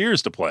 8 more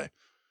years to play.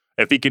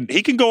 If he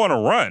can go on a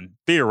run,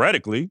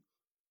 theoretically.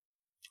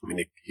 I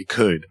mean, he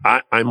could.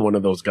 I'm one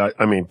of those guys.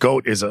 I mean,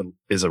 GOAT is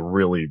a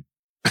really,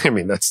 I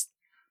mean, that's.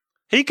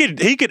 He could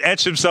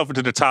etch himself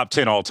into the top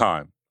 10 all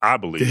time, I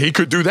believe. He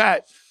could do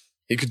that.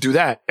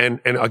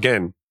 And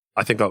again,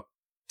 I think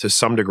to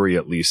some degree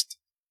at least,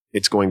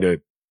 it's going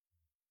to,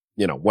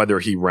 whether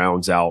he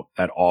rounds out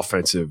that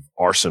offensive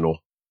arsenal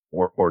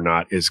or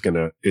not is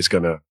gonna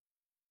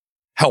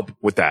help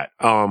with that.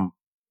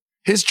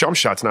 His jump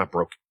shot's not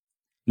broken.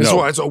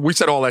 So we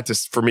said all that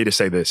for me to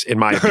say this, in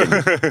my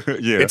opinion.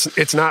 Yeah.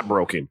 It's not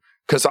broken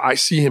because I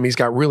see him. He's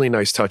got really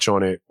nice touch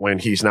on it when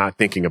he's not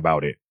thinking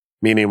about it.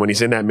 Meaning when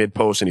he's in that mid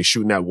post and he's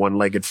shooting that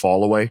one-legged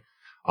fall away,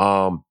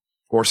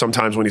 or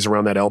sometimes when he's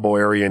around that elbow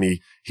area and he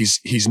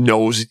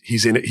knows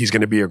he's in it, he's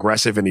going to be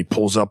aggressive and he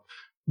pulls up.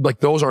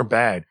 Like those aren't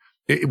bad.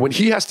 When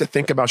he has to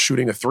think about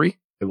shooting a 3,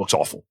 it looks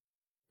awful,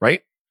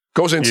 right?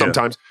 Goes in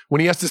sometimes.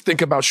 When he has to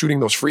think about shooting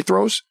those free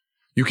throws,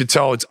 you can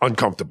tell it's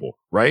uncomfortable,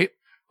 right?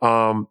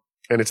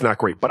 And it's not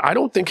great. But I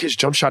don't think his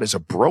jump shot is a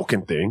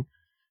broken thing.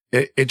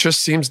 It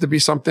just seems to be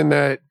something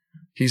that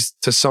he's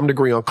to some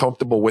degree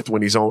uncomfortable with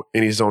when he's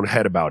in his own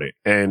head about it.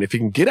 And if he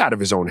can get out of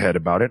his own head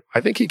about it,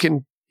 I think he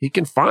can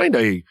find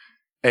a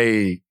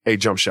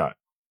jump shot.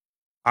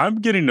 I'm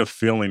getting the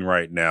feeling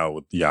right now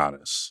with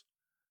Giannis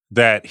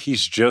that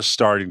he's just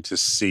starting to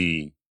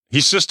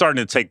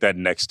take that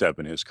next step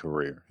in his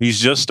career. He's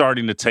just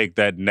starting to take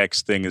that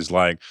next thing is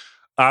like,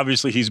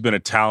 obviously he's been a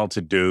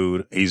talented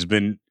dude. He's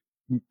been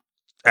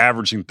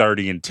averaging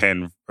 30 and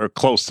 10 or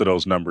close to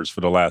those numbers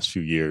for the last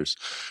few years.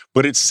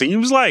 But it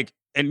seems like,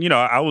 and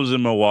I was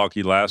in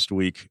Milwaukee last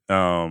week.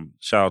 Shout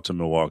out to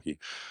Milwaukee.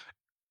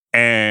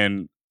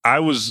 And I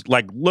was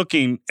like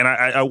looking and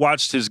I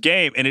watched his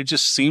game and it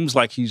just seems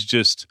like he's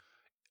just,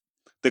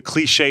 the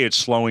cliche is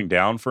slowing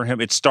down for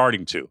him. It's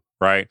starting to,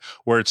 right?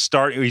 Where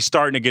he's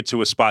starting to get to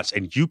his spots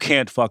and you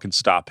can't fucking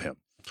stop him.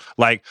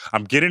 Like,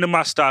 I'm getting to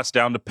my spots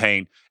down the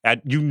paint.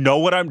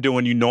 What I'm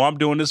doing. I'm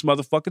doing this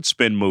motherfucking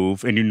spin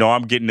move, and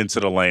I'm getting into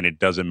the lane. It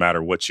doesn't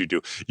matter what you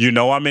do.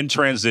 I'm in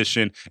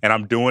transition, and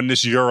I'm doing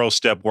this Euro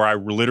step where I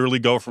literally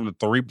go from the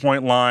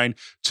 3-point line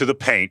to the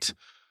paint,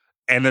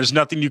 and there's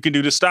nothing you can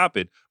do to stop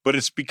it. But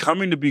it's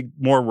becoming to be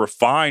more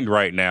refined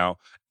right now,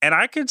 and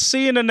I could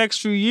see in the next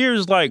few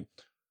years, like,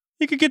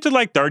 he could get to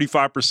like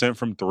 35%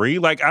 from 3.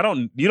 Like,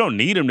 you don't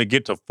need him to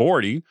get to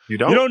 40. You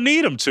don't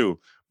need him to.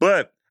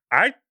 But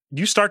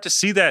you start to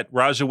see that,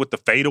 Raja, with the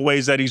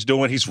fadeaways that he's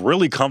doing. He's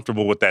really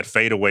comfortable with that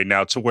fadeaway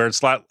now to where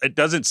it's like,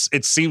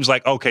 it seems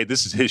like, okay,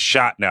 this is his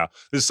shot now.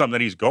 This is something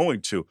that he's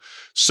going to.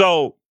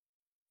 So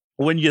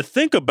when you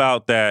think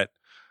about that,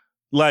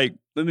 like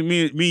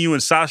me, you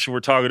and Sasha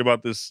were talking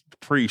about this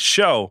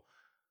pre-show,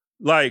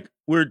 like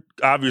we're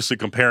obviously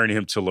comparing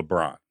him to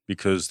LeBron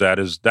because that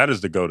is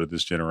the GOAT of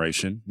this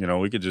generation.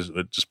 We could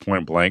just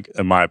point blank,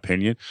 in my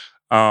opinion.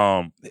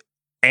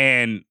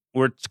 And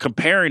we're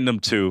comparing them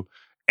to,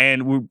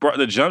 and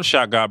the jump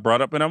shot got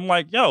brought up, and I'm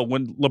like, yo,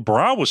 when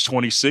LeBron was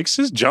 26,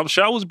 his jump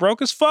shot was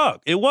broke as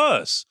fuck. It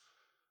was.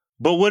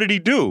 But what did he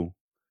do?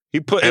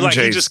 He put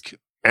MJ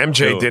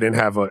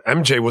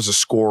was a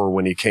scorer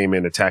when he came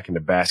in attacking the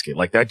basket.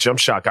 Like that jump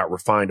shot got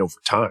refined over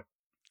time.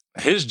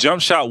 His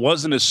jump shot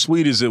wasn't as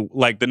sweet as it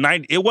wasn't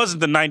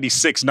the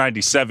 96,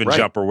 97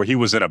 jumper where he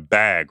was in a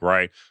bag,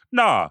 right?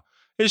 Nah.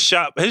 His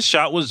shot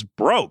was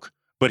broke,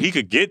 but he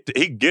could get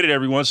it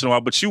every once in a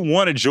while. But you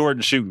wanted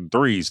Jordan shooting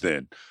threes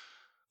then.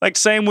 Like,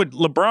 same with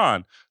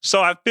LeBron.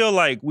 So I feel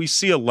like we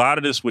see a lot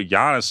of this with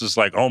Giannis. It's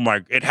like,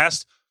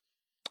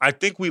 I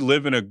think we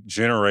live in a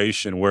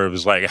generation where it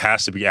was like, it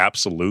has to be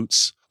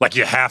absolutes. Like,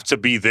 you have to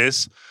be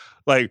this.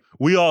 Like,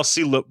 we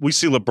see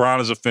LeBron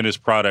as a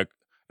finished product,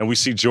 and we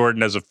see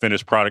Jordan as a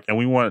finished product, and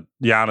we want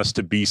Giannis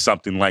to be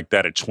something like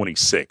that at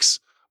 26.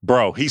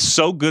 Bro, he's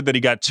so good that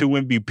he got 2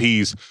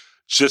 MVPs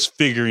just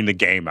figuring the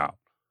game out.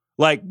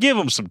 Like, give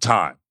him some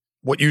time.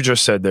 What you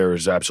just said there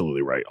is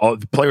absolutely right. All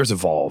the players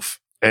evolve,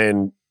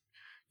 and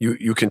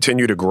you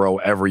continue to grow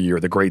every year.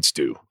 The greats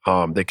do.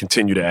 They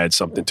continue to add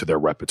something to their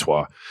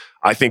repertoire.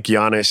 I think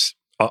Giannis,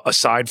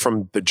 aside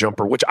from the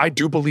jumper, which I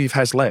do believe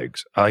has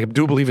legs, I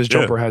do believe his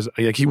jumper has,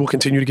 like, he will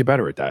continue to get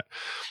better at that.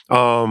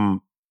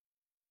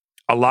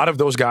 A lot of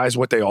those guys,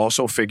 what they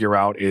also figure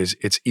out is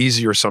it's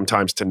easier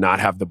sometimes to not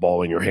have the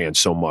ball in your hand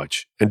so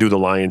much and do the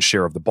lion's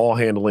share of the ball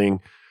handling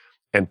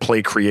and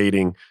play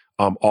creating.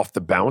 off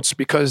the bounce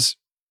because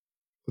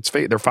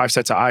there are 5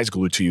 sets of eyes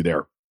glued to you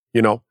there.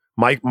 You know,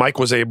 Mike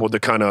was able to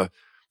kind of,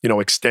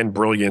 extend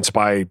brilliance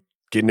by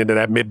getting into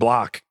that mid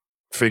block,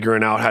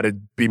 figuring out how to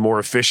be more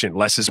efficient.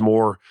 Less is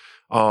more,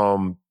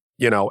 and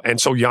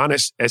so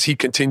Giannis, as he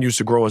continues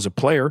to grow as a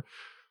player,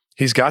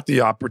 he's got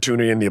the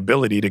opportunity and the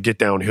ability to get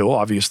downhill.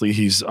 Obviously,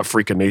 he's a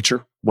freak of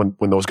nature when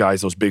those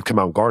big come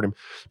out and guard him.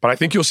 But I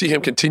think you'll see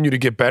him continue to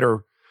get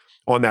better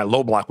on that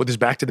low block with his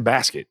back to the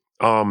basket.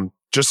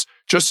 Just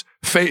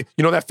fade,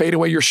 that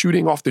fadeaway you're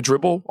shooting off the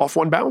dribble, off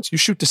one bounce, you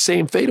shoot the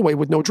same fadeaway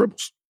with no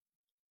dribbles.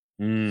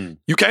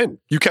 You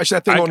catch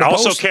that thing on the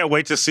post. I also can't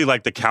wait to see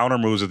like the counter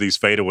moves of these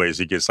fadeaways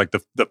he gets, like the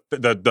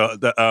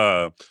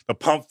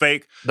pump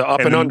fake, the up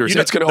and unders.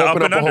 It's going to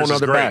open up a whole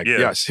nother bag. Yeah.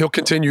 Yes, he'll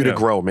continue to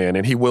grow, man,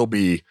 and he will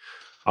be.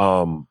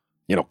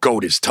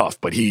 GOAT is tough,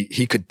 but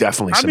he could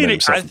definitely cement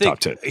himself in the top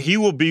 10. He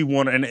will be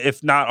one, and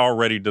if not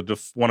already,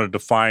 one of the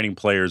defining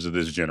players of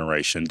this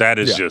generation. That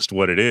is just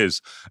what it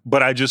is.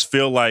 But I just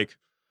feel like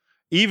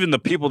even the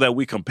people that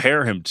we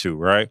compare him to,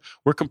 right?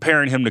 We're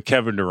comparing him to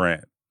Kevin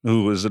Durant,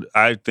 who is,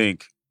 I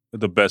think,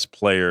 the best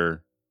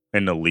player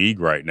in the league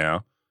right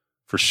now,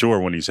 for sure,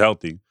 when he's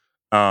healthy.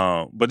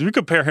 But we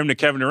compare him to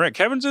Kevin Durant.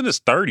 Kevin's in his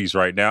 30s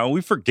right now. And we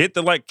forget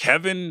that, like,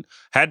 Kevin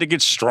had to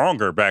get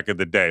stronger back in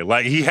the day.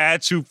 Like, he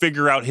had to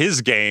figure out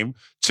his game,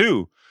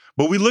 too.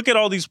 But we look at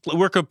all these,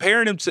 we're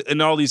comparing him to,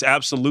 in all these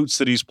absolutes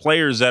to these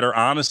players that are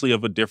honestly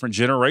of a different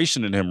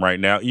generation than him right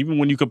now. Even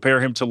when you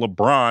compare him to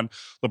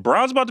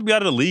LeBron's about to be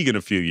out of the league in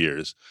a few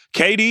years.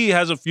 KD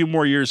has a few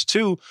more years,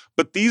 too.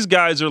 But these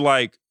guys are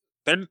like,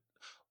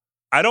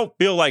 I don't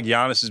feel like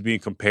Giannis is being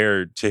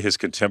compared to his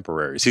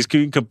contemporaries. He's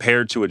being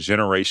compared to a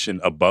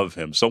generation above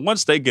him. So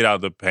once they get out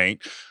of the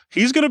paint,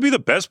 he's going to be the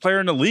best player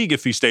in the league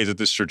if he stays at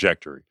this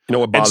trajectory. You know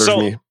what bothers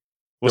me?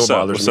 What's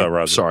up,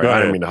 Roger? Sorry, I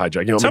didn't mean to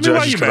hijack. Tell me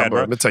why you mad,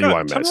 bro. Let me tell you why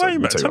I'm mad.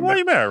 Tell me why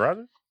you mad,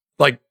 Roger.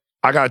 Like,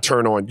 I got to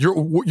turn on.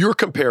 You're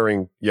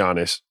comparing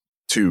Giannis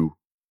to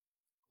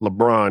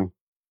LeBron,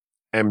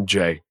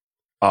 MJ,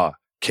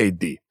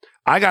 KD.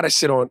 I got to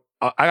sit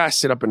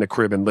up in the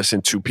crib and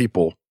listen to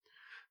people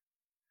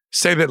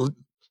say that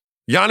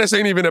Giannis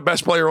ain't even the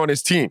best player on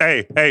his team.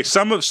 Hey,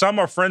 some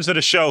are friends of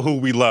the show who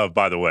we love,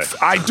 by the way.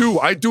 I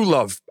do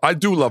love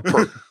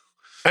Perk.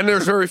 And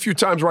there's very few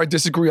times where I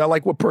disagree. I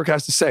like what Perk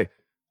has to say.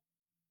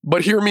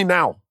 But hear me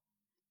now.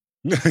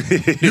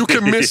 You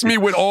can miss me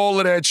with all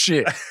of that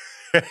shit.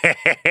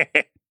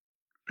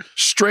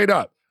 Straight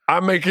up.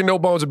 I'm making no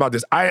bones about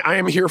this. I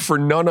am here for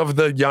none of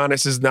the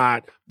Giannis is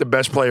not the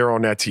best player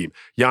on that team.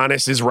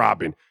 Giannis is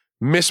Robin.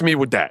 Miss me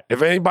with that.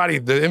 If anybody,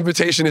 the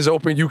invitation is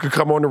open. You could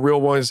come on the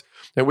Real Ones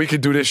and we could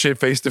do this shit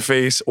face to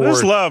face.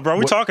 This love, bro.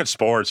 We're talking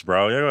sports,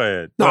 bro. Yeah, go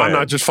ahead. No, I'm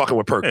not just fucking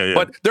with Perk. Yeah.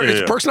 But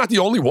Perk's not the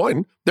only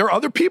one. There are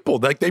other people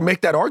like they make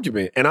that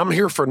argument, and I'm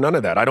here for none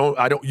of that. I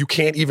don't. You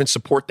can't even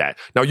support that.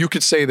 Now you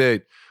could say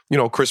that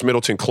Chris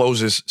Middleton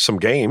closes some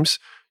games.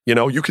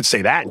 You could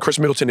say that, and Chris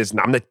Middleton is.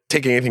 I'm not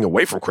taking anything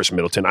away from Chris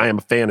Middleton. I am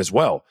a fan as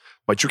well,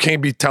 but you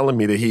can't be telling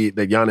me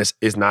that Giannis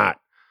is not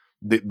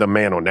the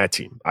man on that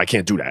team. I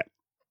can't do that.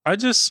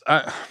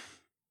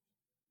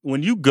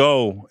 When you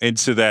go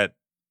into that,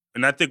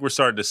 and I think we're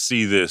starting to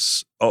see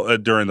this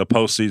during the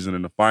postseason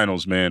and the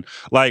finals, man.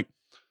 Like,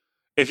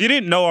 if you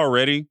didn't know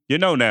already, you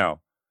know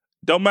now.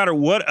 Don't matter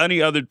what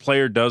any other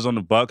player does on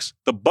the Bucks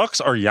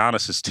are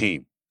Giannis's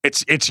team.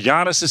 It's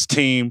Giannis's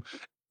team.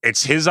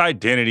 It's his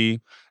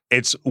identity.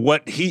 It's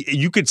what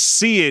you could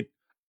see it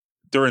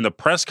during the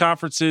press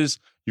conferences.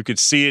 You could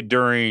see it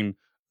during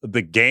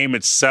the game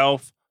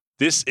itself.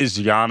 This is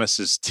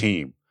Giannis's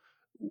team.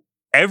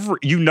 It's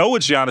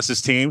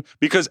Giannis's team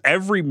because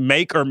every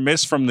make or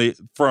miss from the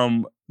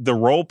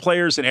role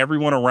players and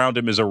everyone around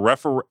him is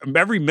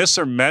every miss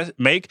or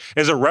make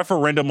is a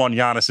referendum on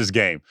Giannis's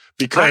game.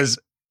 Because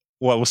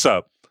what's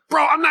up?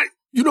 Bro, I'm not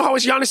how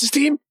it's Giannis's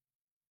team?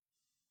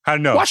 I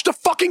know. Watch the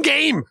fucking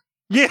game.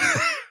 Yeah.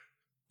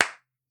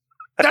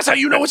 That's how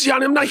you know it's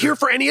Giannis. I'm not here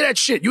for any of that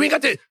shit. You ain't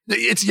got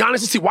it's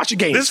Giannis' team. Watch a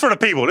game. This is for the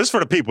people.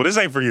 This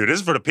ain't for you. This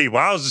is for the people.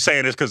 I was just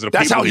saying this because of the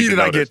people. That's how heated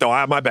I get,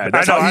 though. My bad.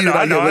 That's how heated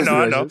I get.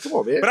 I know. Come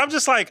on, man. But I'm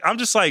just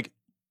like,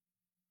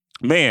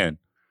 man,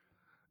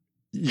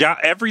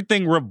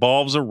 everything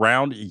revolves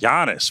around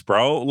Giannis,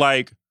 bro.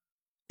 Like,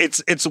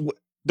 it's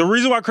the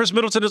reason why Chris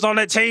Middleton is on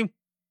that team.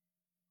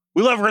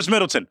 We love Chris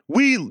Middleton.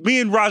 Me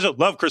and Raja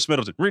love Chris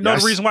Middleton.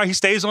 The reason why he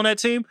stays on that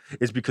team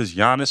is because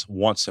Giannis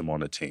wants him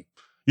on the team.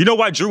 You know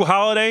why Drew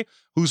Holiday,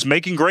 who's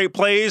making great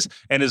plays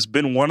and has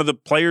been one of the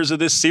players of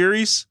this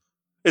series,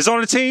 is on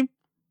the team?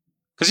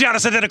 Because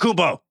Giannis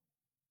Antetokounmpo,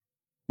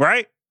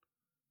 right?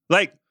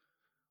 Like,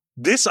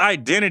 this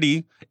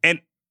identity,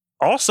 and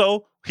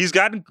also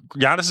Giannis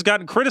has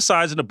gotten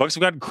criticized, and the Bucks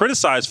have gotten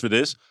criticized for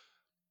this.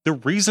 The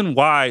reason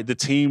why the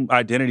team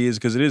identity is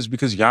because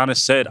Giannis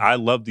said, I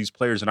love these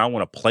players and I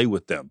want to play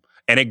with them.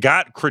 And it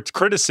got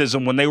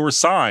criticism when they were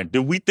signed.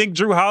 Did we think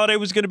Drew Holiday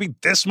was going to be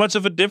this much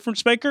of a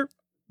difference maker?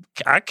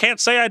 I can't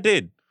say I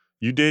did.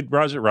 You did,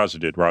 Raja? Raja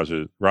did.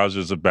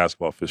 Raja's a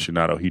basketball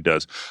aficionado. He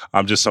does.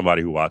 I'm just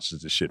somebody who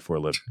watches this shit for a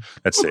living.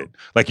 That's it.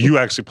 Like, you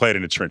actually played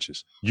in the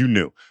trenches. You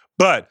knew.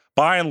 But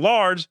by and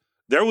large,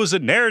 there was a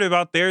narrative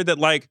out there that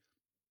like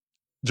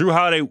Drew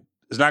Holiday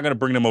is not going to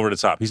bring them over the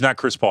top. He's not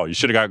Chris Paul. You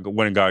should have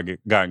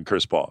gotten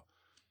Chris Paul.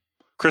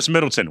 Chris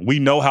Middleton, we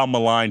know how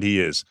maligned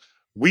he is.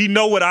 We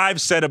know what I've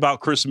said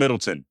about Chris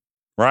Middleton,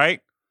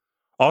 right?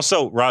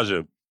 Also,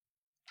 Raja,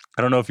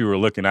 I don't know if you were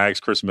looking. I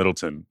asked Chris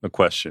Middleton a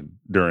question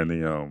during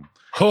the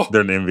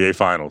NBA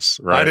Finals,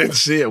 right? I didn't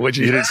see it. You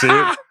didn't see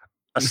it?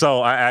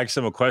 So I asked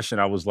him a question.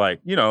 I was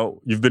like,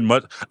 you've been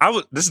much.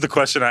 This is the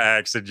question I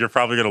asked, and you're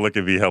probably going to look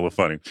at me hella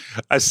funny.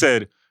 I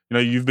said,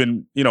 you've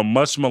been,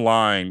 much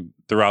maligned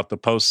throughout the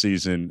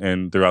postseason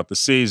and throughout the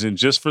season,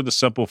 just for the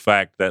simple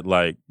fact that,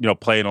 like,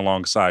 playing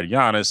alongside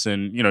Giannis,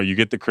 and you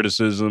get the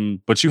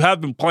criticism, but you have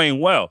been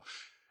playing well.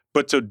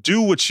 But to do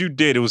what you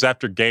did, it was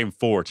after Game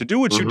 4. To do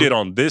what you did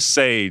on this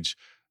stage,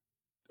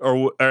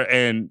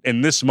 and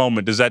in this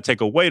moment, does that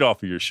take a weight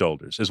off of your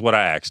shoulders? Is what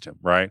I asked him,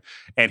 right?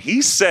 And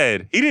he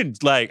said he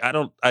didn't like. I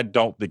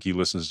don't think he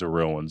listens to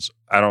real ones.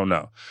 I don't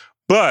know,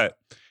 but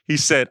he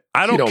said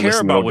I don't care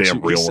about what you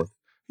real one.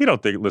 He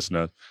don't think listen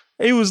to us.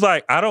 He was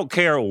like, I don't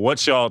care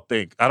what y'all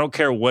think. I don't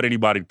care what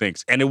anybody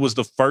thinks. And it was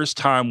the first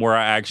time where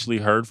I actually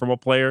heard from a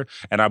player,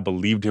 and I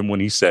believed him when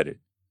he said it.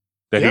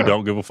 That he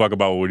don't give a fuck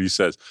about what he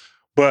says.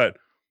 But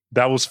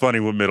that was funny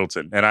with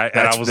Middleton. And I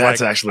was like,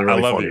 actually really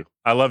I love funny. you.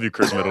 I love you,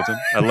 Chris Middleton.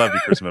 I love you,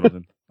 Chris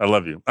Middleton. I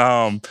love you.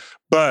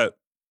 But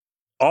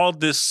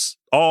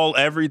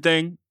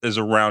everything is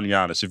around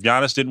Giannis. If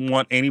Giannis didn't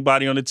want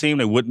anybody on the team,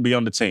 they wouldn't be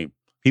on the team.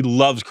 He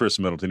loves Chris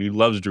Middleton. He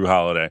loves Drew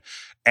Holiday.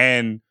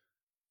 And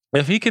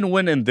if he can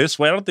win in this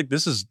way, I don't think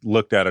this is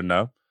looked at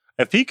enough.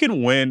 If he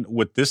can win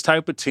with this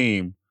type of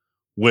team,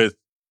 with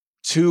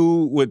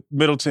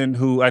Middleton,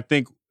 who I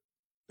think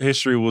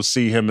history will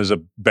see him as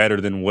better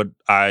than what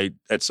I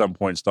at some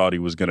points thought he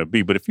was going to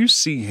be. But if you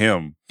see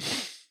him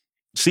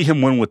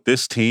win with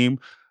this team,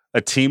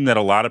 a team that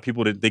a lot of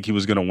people didn't think he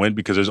was going to win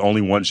because there's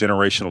only one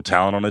generational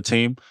talent on the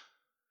team,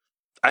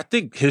 I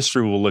think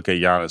history will look at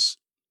Giannis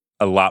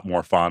a lot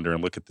more fonder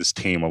and look at this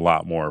team a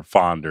lot more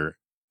fonder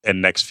in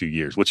the next few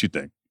years. What you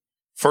think?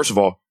 First of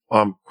all,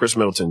 Chris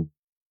Middleton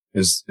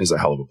is a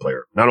hell of a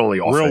player. Not only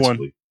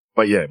offensively,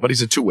 but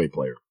he's a two-way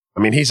player. I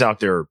mean, he's out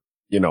there,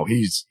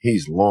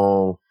 he's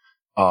long,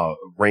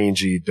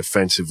 rangy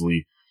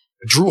defensively.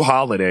 Drew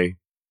Holiday,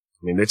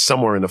 I mean, it's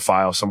somewhere in the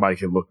file. Somebody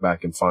can look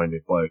back and find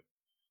it, but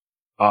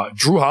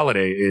Drew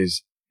Holiday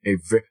is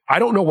I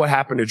don't know what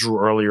happened to Drew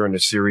earlier in the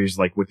series,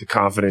 like with the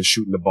confidence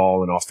shooting the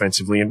ball and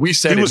offensively. And we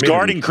said he was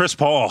guarding Chris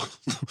Paul.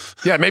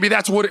 Yeah, maybe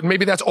that's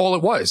all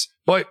it was.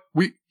 But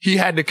he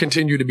had to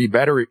continue to be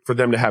better for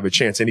them to have a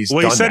chance. And he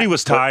said he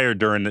was tired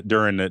during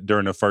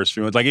the first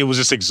few minutes. Like it was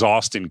just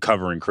exhausting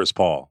covering Chris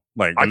Paul.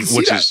 Like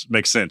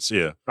makes sense.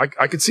 Yeah,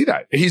 I could see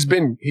that. He's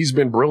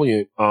been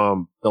brilliant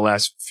the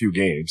last few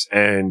games,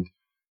 and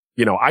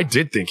I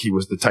did think he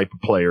was the type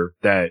of player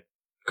that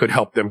could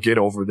help them get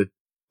over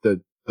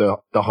the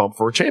hump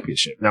for a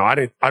championship. Now,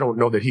 I don't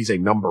know that he's a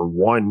number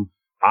one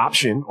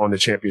option on the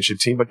championship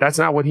team, but that's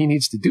not what he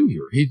needs to do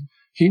here.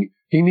 He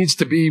needs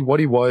to be what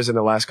he was in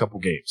the last couple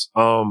games.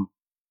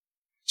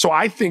 So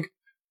I think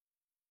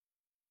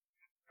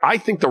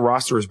the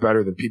roster is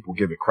better than people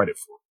give it credit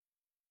for.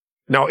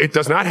 Now, it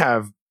does not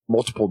have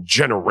multiple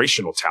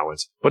generational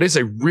talents, but it's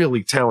a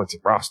really talented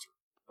roster.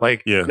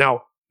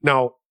 Now,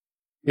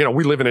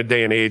 we live in a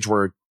day and age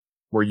where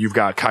you've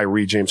got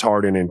Kyrie, James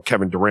Harden, and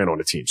Kevin Durant on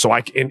the team. So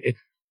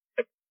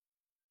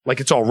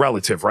it's all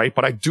relative, right?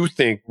 But I do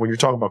think when you're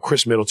talking about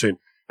Chris Middleton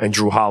and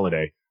Drew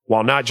Holiday,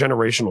 while not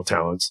generational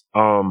talents,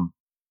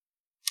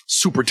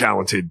 super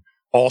talented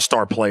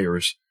all-star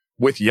players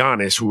with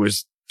Giannis, who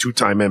is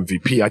two-time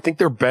MVP, I think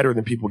they're better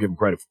than people give them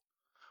credit for.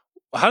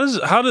 I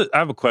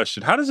have a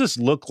question. How does this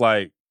look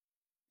like?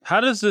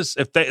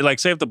 If they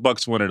say if the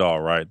Bucks win it all,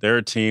 right? They're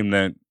a team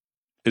that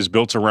is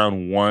built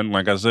around one,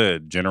 like I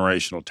said,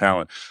 generational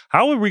talent.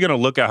 How are we going to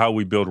look at how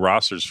we build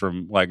rosters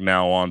from like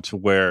now on to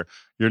where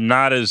you're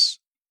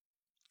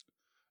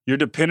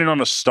dependent on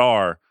a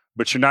star,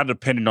 but you're not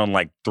dependent on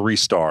like 3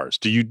 stars?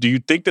 Do you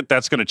think that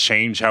that's going to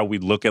change how we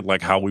look at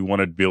like how we want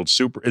to build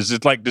super? Is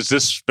it like, does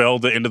this spell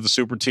the end of the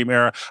super team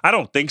era? I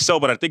don't think so,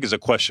 but I think it's a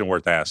question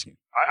worth asking.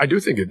 I do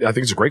think I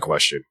think it's a great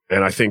question.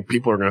 And I think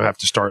people are going to have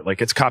to start, like,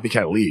 it's a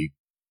copycat league.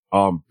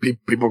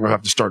 People are going to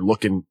have to start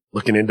looking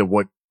into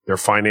what their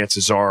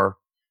finances are,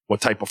 what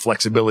type of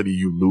flexibility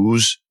you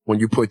lose when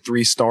you put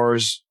 3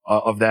 stars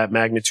of that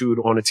magnitude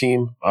on a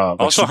team.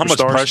 Also, how much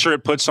pressure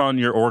it puts on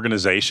your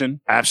organization.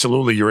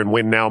 Absolutely. You're in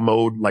win now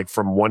mode, like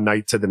from one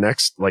night to the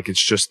next. Like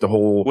it's just the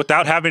whole...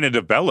 Without having to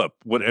develop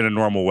in a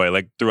normal way,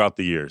 like throughout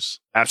the years.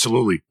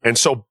 Absolutely. And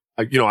so,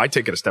 I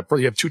take it a step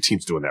further. You have 2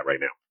 teams doing that right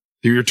now.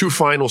 They're your 2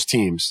 finals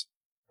teams,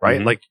 right?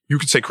 Mm-hmm. Like you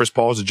could say Chris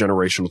Paul is a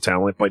generational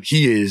talent, but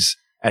he is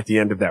at the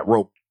end of that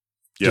rope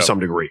to some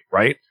degree,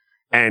 right?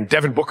 And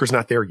Devin Booker's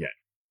not there yet.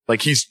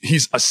 Like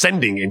he's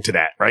ascending into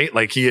that, right?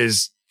 Like he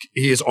is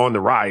on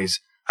the rise.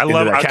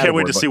 I can't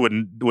wait to see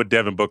what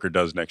Devin Booker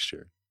does next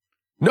year.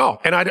 No,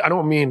 and I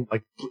don't mean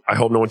like, I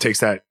hope no one takes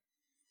that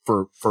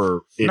for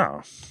it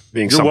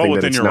being You're something well that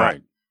within it's your not.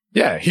 right.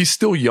 Yeah, he's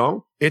still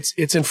young. It's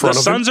in front of him.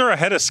 The Suns are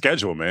ahead of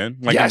schedule, man.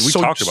 Like we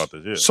talked about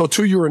this. Yeah. So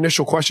to your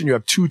initial question, you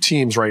have two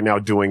teams right now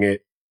doing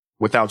it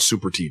without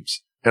super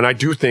teams. And I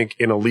do think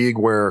in a league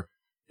where,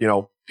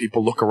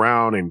 people look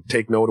around and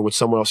take note of what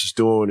someone else is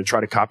doing and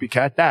try to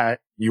copycat that,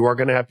 you are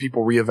going to have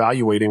people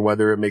reevaluating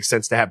whether it makes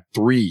sense to have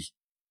three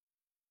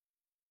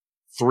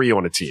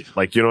on a team.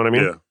 Like, you know what I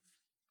mean?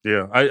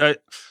 Yeah.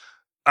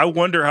 I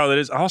wonder how that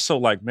is. Also,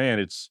 like,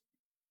 man,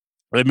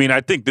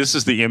 I think this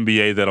is the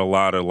NBA that a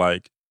lot of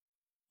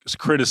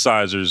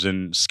criticizers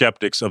and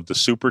skeptics of the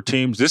super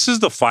teams, this is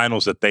the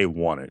finals that they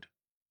wanted.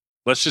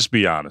 Let's just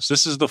be honest.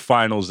 This is the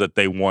finals that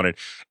they wanted.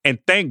 And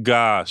thank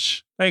God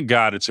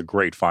it's a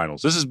great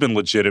finals. This has been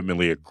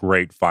legitimately a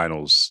great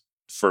finals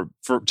for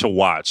to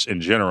watch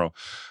in general.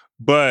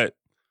 But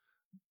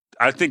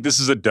I think this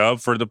is a dub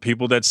for the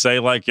people that say,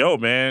 like, yo,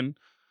 man,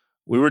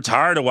 we were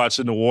tired of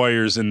watching the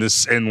Warriors in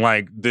this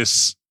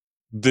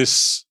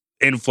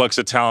influx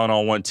of talent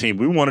on one team.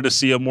 We wanted to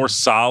see a more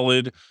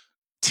solid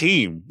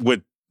team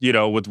with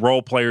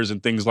role players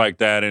and things like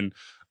that. And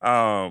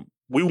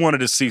we wanted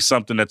to see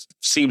something that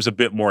seems a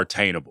bit more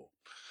attainable.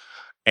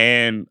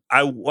 And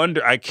I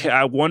wonder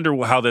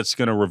how that's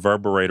going to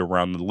reverberate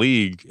around the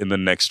league in the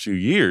next few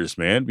years,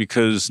 man,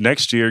 because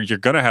next year you're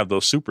going to have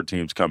those super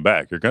teams come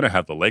back. You're going to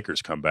have the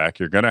Lakers come back.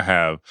 You're going to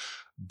have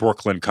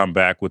Brooklyn come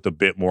back with a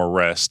bit more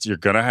rest. You're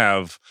going to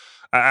have,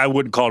 I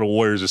wouldn't call the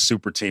Warriors a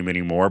super team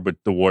anymore, but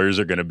the Warriors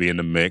are going to be in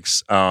the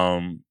mix. You're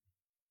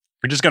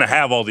just going to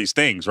have all these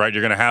things, right?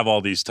 You're going to have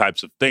all these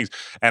types of things.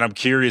 And I'm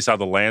curious how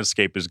the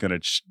landscape is going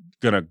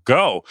to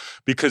go,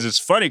 because it's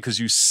funny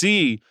because you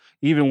see,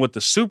 even with the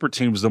super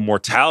teams, the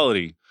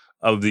mortality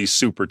of these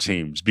super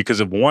teams, because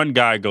if one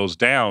guy goes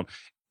down,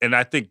 and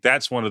I think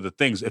that's one of the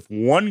things, if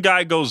one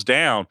guy goes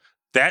down,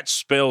 that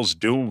spells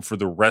doom for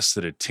the rest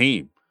of the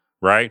team,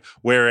 right?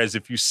 Whereas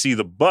if you see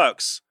the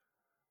Bucks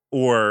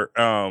Giannis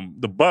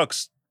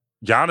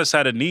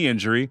had a knee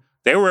injury.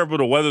 They were able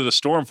to weather the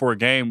storm for a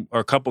game or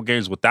a couple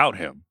games without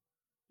him.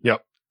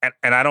 Yep.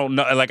 And I don't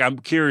know, I'm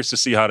curious to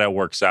see how that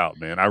works out,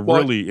 man. I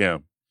really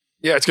am.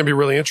 Yeah, it's going to be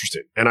really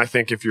interesting. And I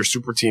think if your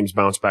super teams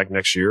bounce back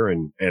next year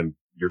and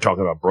you're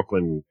talking about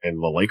Brooklyn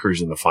and the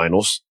Lakers in the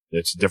finals,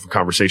 it's a different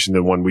conversation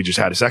than one we just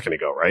had a second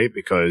ago, right?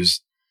 Because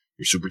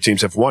your super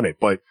teams have won it.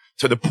 But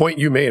to the point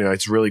you made, and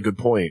it's a really good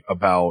point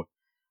about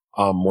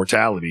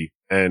mortality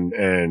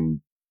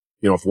and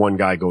if one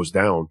guy goes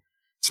down,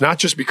 it's not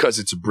just because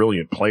it's a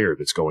brilliant player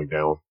that's going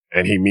down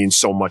and he means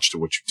so much to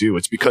what you do.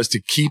 It's because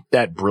to keep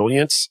that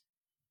brilliance,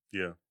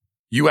 you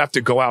have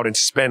to go out and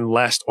spend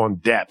less on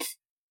depth.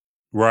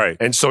 Right.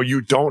 And so you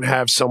don't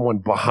have someone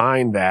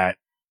behind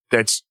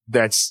that's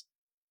at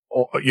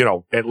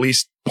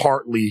least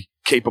partly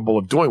capable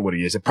of doing what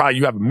he is.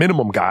 You have a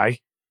minimum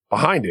guy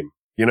behind him,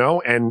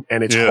 and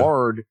it's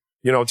hard.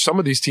 Some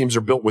of these teams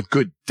are built with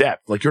good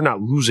depth. Like, you're not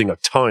losing a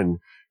ton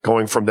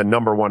going from the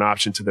number one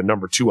option to the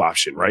number two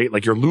option, right?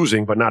 Like, you're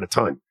losing, but not a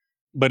ton.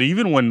 But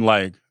even when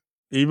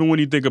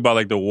you think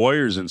about the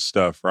Warriors and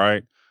stuff,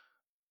 right?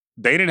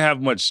 They didn't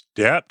have much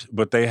depth,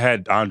 but they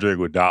had Andre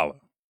Iguodala,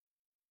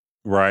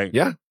 right?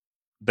 Yeah.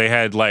 They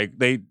had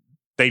they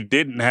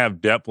didn't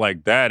have depth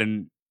like that.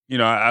 And,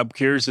 I'm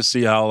curious to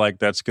see how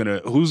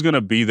who's going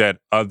to be that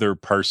other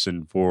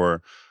person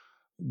for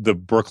the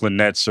Brooklyn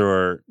Nets,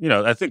 or,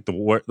 I think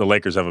the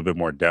Lakers have a bit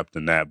more depth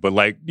than that. But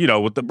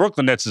with the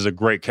Brooklyn Nets is a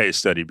great case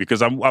study,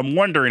 because I'm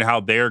wondering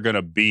how they're going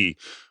to be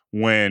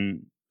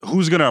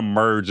who's going to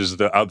emerge as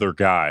the other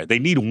guy. They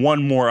need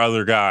one more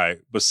other guy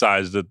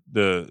besides the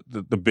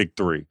big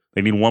three.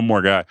 They need one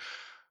more guy.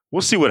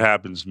 We'll see what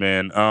happens,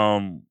 man.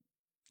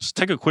 Let's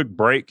take a quick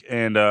break,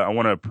 and I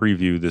want to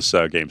preview this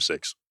Game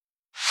 6.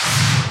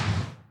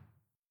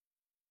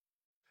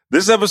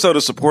 This episode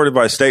is supported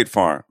by State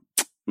Farm.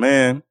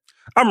 Man,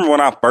 I remember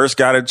when I first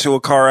got into a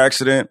car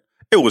accident,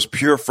 it was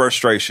pure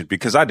frustration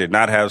because I did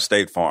not have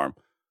State Farm.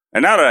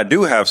 And now that I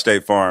do have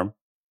State Farm,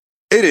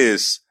 it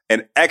is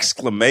an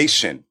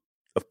exclamation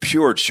of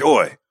pure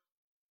joy.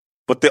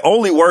 But the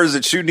only words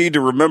that you need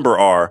to remember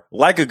are,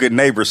 like a good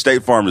neighbor,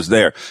 State Farm is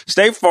there.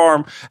 State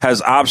Farm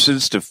has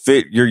options to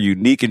fit your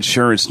unique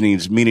insurance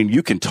needs, meaning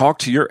you can talk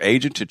to your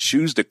agent to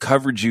choose the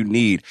coverage you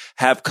need,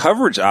 have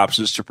coverage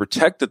options to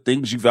protect the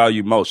things you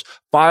value most,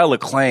 file a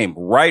claim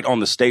right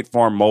on the State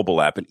Farm mobile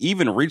app, and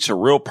even reach a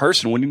real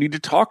person when you need to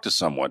talk to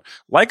someone.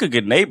 Like a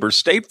good neighbor,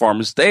 State Farm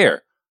is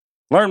there.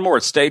 Learn more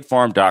at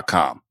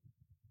statefarm.com.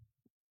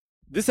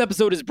 This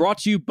episode is brought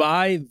to you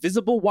by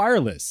Visible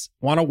Wireless.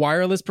 Want a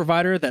wireless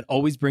provider that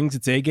always brings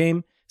its A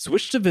game?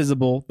 Switch to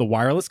Visible, the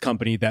wireless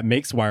company that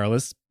makes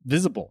wireless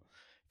visible.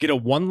 Get a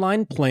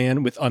one-line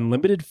plan with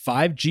unlimited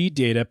 5G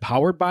data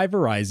powered by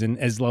Verizon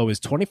as low as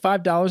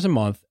 $25 a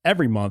month,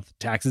 every month,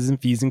 taxes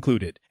and fees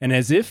included. And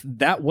as if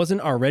that wasn't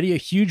already a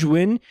huge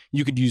win,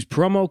 you could use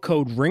promo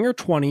code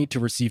RINGER20 to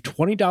receive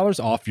 $20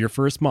 off your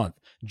first month.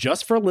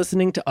 just for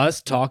listening to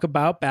us talk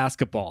about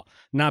basketball.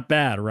 Not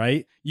bad,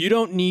 right? You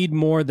don't need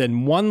more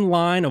than one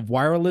line of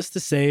wireless to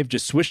save.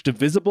 Just switch to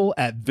Visible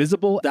at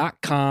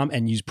Visible.com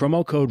and use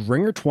promo code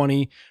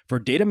RINGER20 for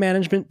data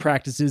management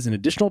practices and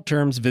additional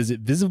terms.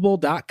 Visit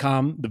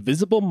Visible.com. The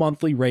Visible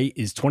monthly rate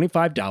is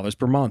 $25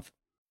 per month.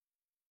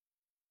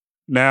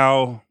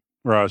 Now,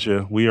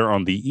 Raja, we are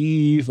on the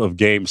eve of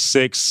Game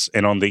 6,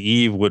 and on the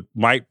eve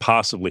might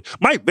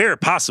very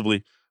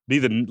possibly be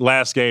the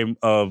last game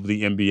of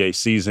the NBA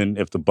season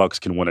if the Bucks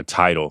can win a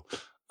title.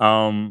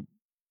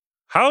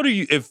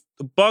 If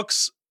the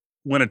Bucks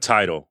win a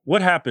title,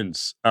 what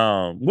happens?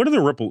 What are the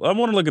ripple? I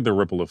want to look at the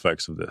ripple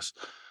effects of this.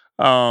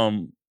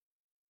 I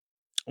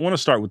want to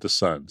start with the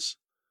Suns.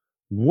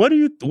 What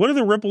are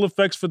the ripple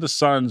effects for the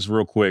Suns,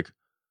 real quick?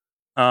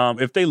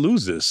 If they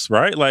lose this,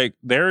 right? Like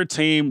they're a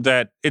team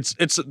that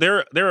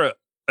they're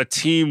a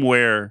team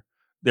where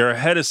they're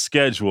ahead of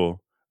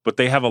schedule, but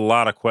they have a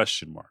lot of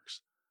question marks.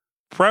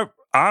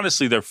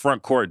 Honestly, their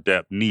front court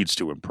depth needs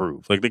to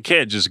improve. Like they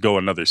can't just go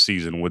another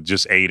season with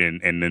just Aiden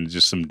and then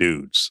just some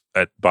dudes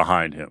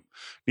behind him.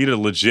 Need a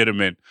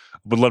legitimate.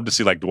 Would love to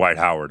see like Dwight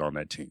Howard on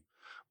that team.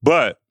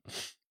 But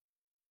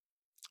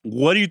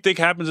what do you think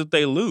happens if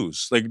they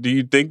lose? Like, do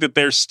you think that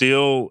they're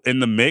still in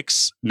the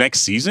mix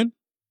next season?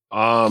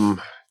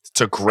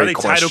 It's a great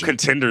question. Title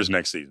contenders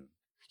next season?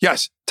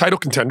 Yes, title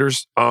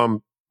contenders.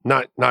 Not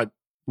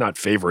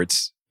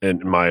favorites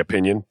in my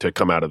opinion to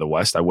come out of the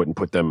West. I wouldn't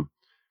put them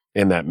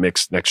in that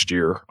mix next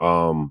year.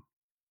 They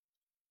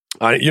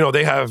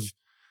have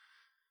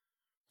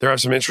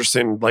some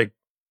interesting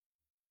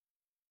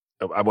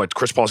what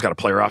Chris Paul's got a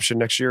player option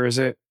next year. Is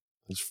it?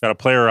 He's got a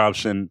player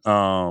option.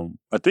 I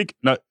think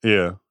not.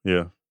 Yeah.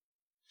 Yeah.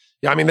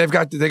 I mean, they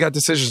got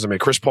decisions to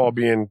make. Chris Paul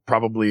being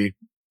probably.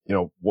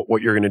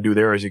 What you're going to do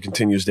there as he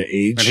continues to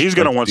age. And he's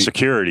going to want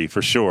security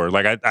for sure.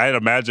 Like I'd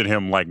imagine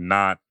him like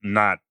not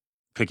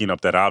picking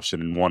up that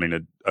option and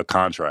wanting a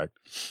contract.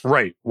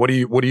 Right. What do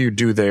you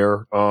do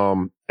there?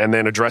 And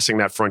then addressing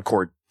that front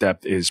court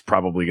depth is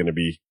probably going to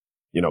be,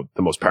 the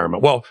most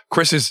paramount. Well,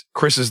 Chris is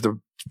the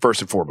first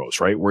and foremost,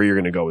 right? Where you're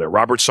going to go there.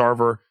 Robert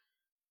Sarver,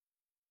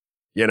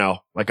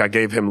 I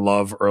gave him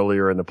love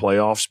earlier in the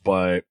playoffs,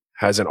 but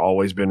hasn't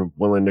always been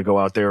willing to go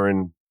out there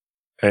and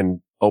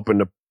open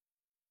the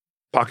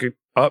pocket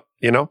up,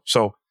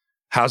 So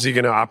how's he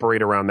going to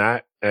operate around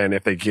that? And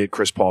if they get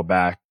Chris Paul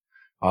back,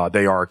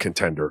 they are a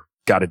contender.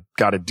 Got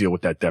to deal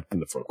with that depth in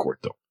the front court,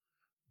 though.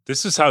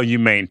 This is how you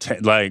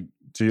maintain, like,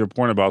 to your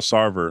point about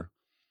Sarver,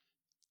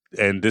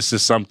 and this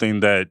is something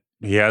that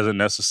he hasn't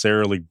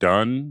necessarily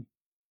done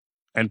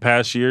in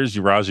past years.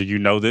 Raja, you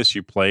know this.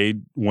 You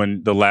played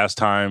when the last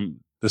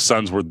time the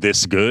Suns were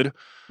this good.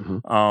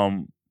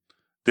 Mm-hmm.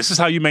 This is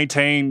how you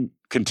maintain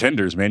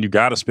contenders, man. You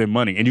got to spend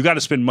money, and you got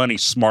to spend money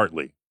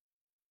smartly.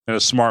 In a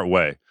smart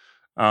way.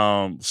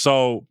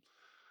 So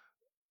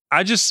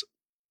I don't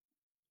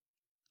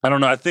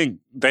know. I think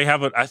they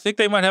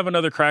might have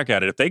another crack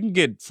at it. If they can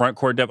get front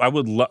court depth, I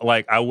would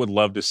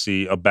love to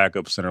see a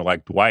backup center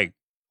like Dwight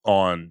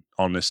on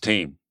this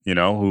team,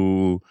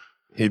 who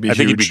he'd be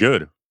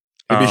good.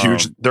 He'd be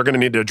huge. They're going to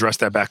need to address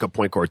that backup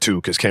point guard too,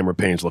 because Cameron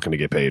Payne's looking to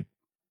get paid.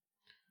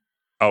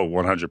 Oh,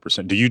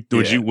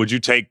 100%. Would you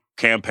take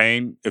Cam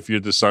Payne if you're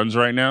the Suns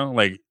right now?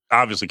 Like,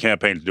 obviously, Cam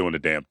Payne's doing the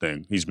damn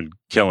thing. He's been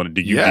killing it.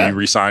 Do you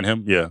re-sign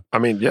him? Yeah. I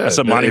mean, yeah. That's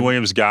a Monty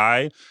Williams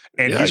guy.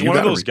 And he's one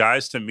of those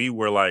guys to me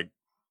where, like,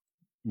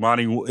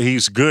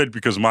 he's good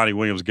because Monty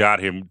Williams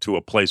got him to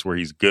a place where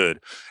he's good.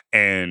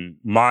 And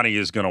Monty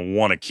is going to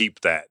want to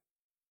keep that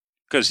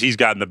because he's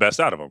gotten the best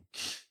out of him.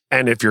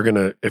 And if you're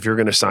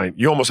gonna sign,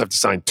 you almost have to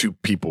sign two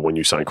people when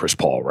you sign Chris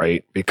Paul,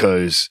 right?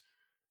 Because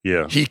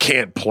he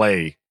can't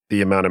play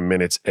the amount of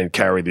minutes and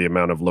carry the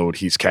amount of load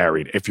he's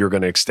carried. If you're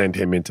going to extend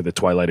him into the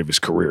twilight of his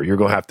career, you're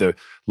going to have to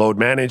load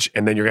manage,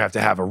 and then you're going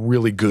to have a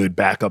really good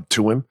backup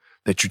to him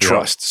that you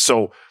trust.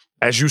 So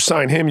as you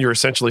sign him, you're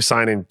essentially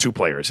signing two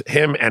players,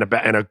 him and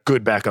a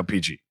good backup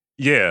PG.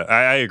 Yeah,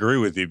 I agree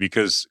with you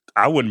because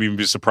I wouldn't even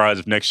be surprised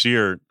if next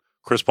year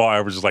Chris Paul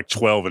averages like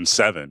 12 and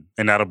 7,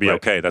 and that'll be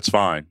okay. That's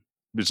fine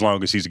as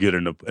long as he's good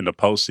in the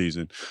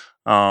postseason.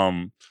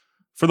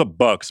 For the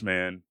Bucks,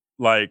 man,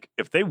 like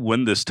if they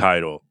win this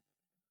title,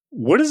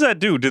 what does that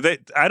do?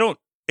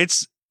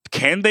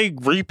 Can they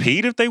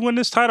repeat if they win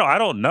this title? I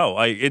don't know.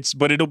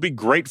 But it'll be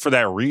great for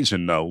that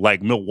region though.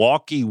 Like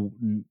Milwaukee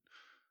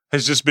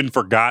has just been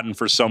forgotten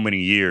for so many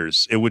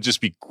years. It would just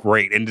be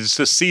great. And just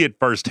to see it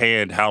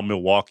firsthand how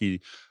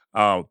Milwaukee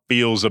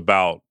feels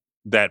about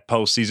that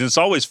postseason. It's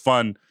always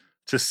fun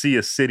to see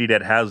a city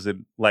that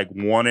hasn't like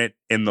won it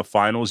in the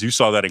finals. You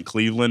saw that in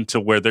Cleveland to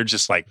where they're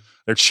just like,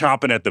 they're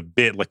chomping at the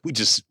bit. Like we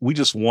just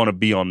want to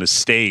be on this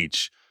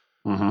stage.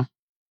 Mm-hmm.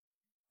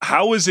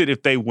 How is it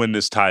if they win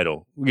this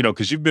title?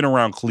 Because you've been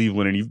around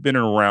Cleveland and you've been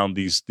around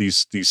these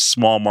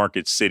small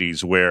market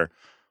cities where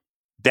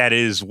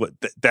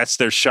that's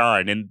their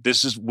shine. And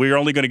we're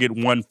only going to get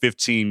one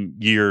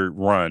 15-year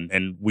run,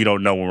 and we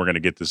don't know when we're going to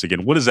get this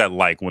again. What is that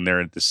like when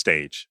they're at this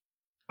stage?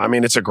 I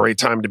mean, it's a great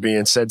time to be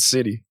in said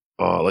city.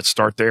 Let's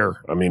start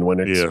there. I mean,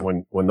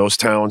 when those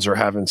towns are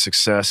having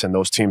success and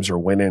those teams are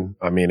winning,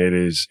 I mean,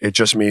 it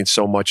just means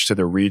so much to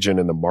the region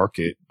and the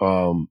market.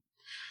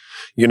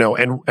 You know,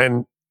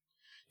 and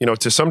you know,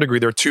 to some degree,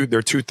 there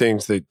are two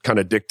things that kind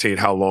of dictate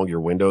how long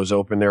your window's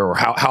open there, or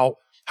how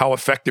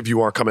effective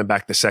you are coming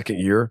back the second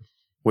year.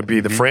 Would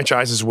be the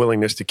franchise's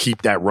willingness to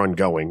keep that run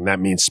going. That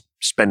means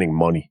spending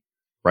money,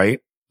 right?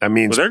 That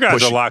means their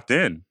guys are locked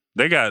in.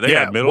 They got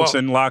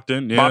Middleton locked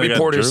in. Yeah,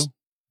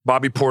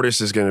 Bobby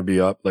Portis is going to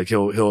be up. Like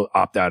he'll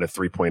opt out at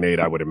 3.8,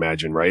 I would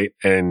imagine, right?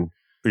 And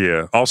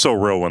yeah, also a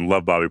real one.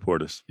 Love Bobby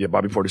Portis. Yeah,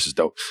 Bobby Portis is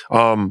dope.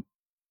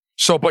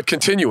 So, but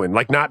continuing,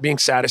 like not being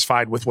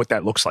satisfied with what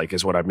that looks like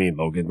is what I mean,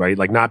 Logan, right?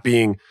 Like not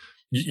being,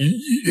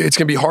 it's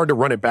going to be hard to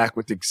run it back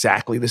with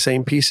exactly the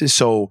same pieces.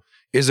 So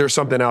is there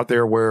something out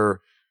there where,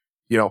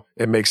 you know,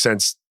 it makes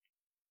sense,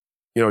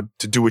 you know,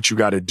 to do what you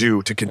got to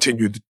do to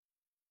continue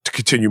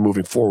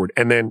moving forward?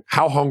 And then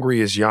how hungry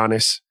is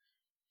Giannis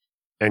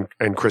and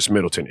Chris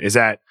Middleton? Is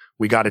that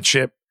we got a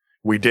chip,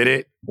 we did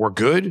it, we're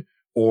good?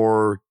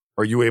 Or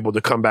are you able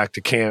to come back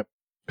to camp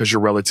because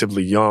you're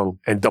relatively young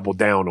and double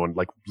down on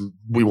like,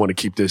 we want to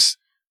keep this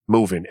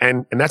moving?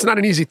 And that's not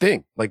an easy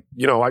thing. Like,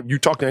 you know, you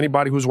talk to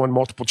anybody who's won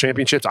multiple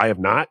championships. I have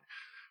not.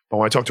 But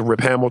when I talk to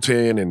Rip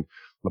Hamilton and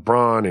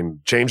LeBron and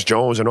James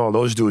Jones and all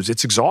those dudes,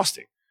 it's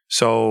exhausting.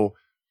 So,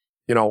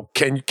 you know,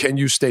 can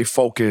you stay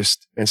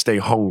focused and stay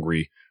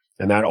hungry?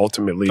 And that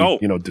ultimately,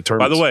 you know,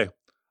 determines. By the way,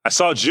 I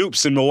saw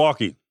Jupes in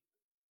Milwaukee.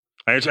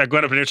 I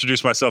went up and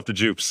introduced myself to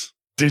Jupes.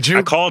 Did you?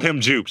 I called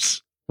him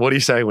Jupes. What did he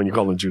say when you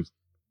called him Jupes?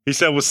 He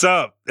said, "What's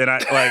up?" And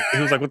he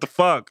was like, "What the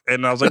fuck?"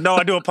 And I was like, "No,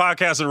 I do a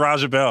podcast with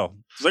Raja Bell."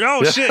 He's like,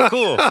 "Oh shit,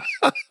 cool."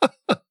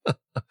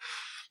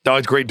 No,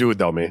 it's a great dude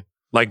though, man.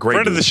 Like great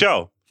friend dude. of the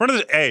show.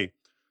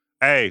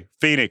 Hey,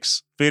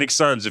 Phoenix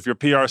Suns, if your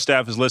PR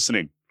staff is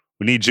listening,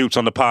 we need Jupes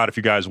on the pod if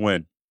you guys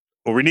win.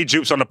 Or we need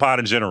Jupes on the pod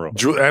in general.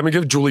 I'm going to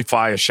give Julie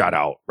Fye a shout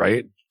out,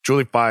 right?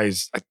 Julie Fye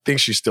I think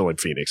she's still in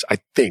Phoenix. I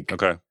think.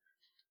 Okay.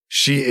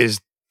 She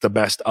is the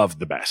best of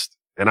the best.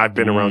 And I've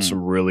been around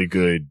some really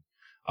good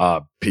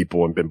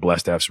people and been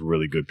blessed to have some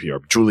really good PR.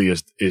 Julie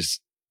is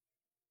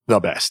the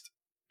best.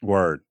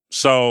 Word.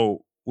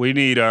 So we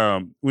need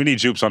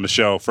Jupes on the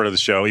show, friend of the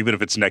show, even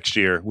if it's next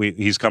year.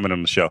 He's coming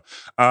on the show.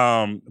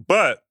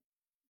 But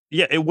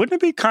yeah, wouldn't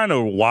it be kind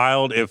of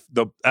wild if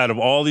out of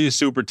all these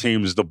super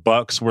teams, the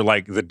Bucks were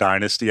like the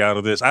dynasty out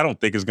of this? I don't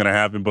think it's going to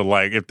happen, but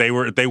like if they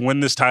win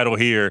this title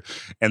here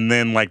and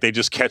then like they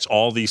just catch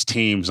all these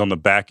teams on the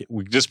back,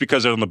 just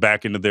because they're on the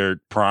back end of their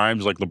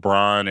primes, like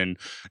LeBron and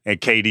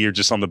KD are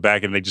just on the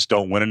back and they just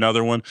don't win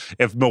another one.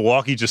 If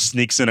Milwaukee just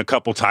sneaks in a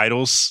couple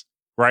titles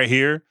right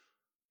here,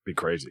 be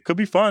crazy. Could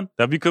be fun.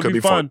 Could be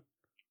fun.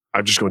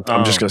 I'm just going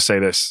to say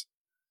this.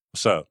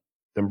 What's up?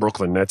 Them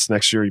Brooklyn Nets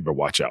next year, you better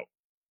watch out.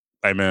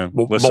 Hey, man.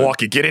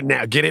 Milwaukee, get it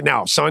now. Get it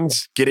now.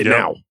 Suns, get it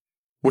now.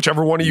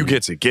 Whichever one of you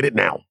gets it, get it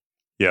now.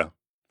 Yeah,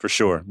 for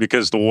sure.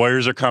 Because the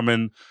Warriors are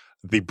coming.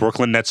 The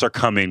Brooklyn Nets are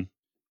coming.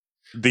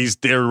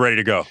 They're ready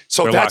to go.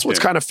 So that's what's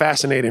kind of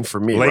fascinating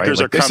for me.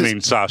 Lakers right? Like, are coming,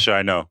 Sasha,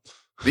 I know.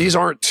 These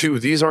aren't two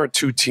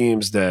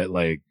teams that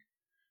like,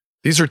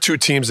 these are two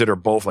teams that are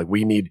both like,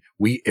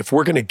 if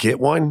we're going to get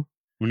one,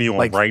 we need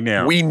one right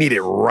now. We need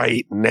it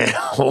right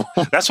now.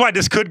 That's why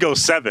this could go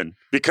 7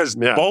 because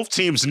both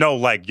teams know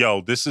like,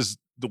 yo,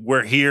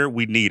 we're here.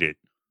 We need it.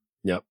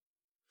 Yep.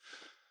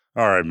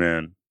 All right,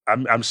 man.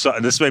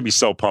 This made me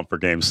so pumped for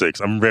Game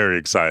 6. I'm very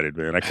excited,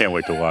 man. I can't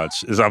wait to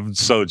watch. I'm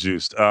so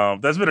juiced.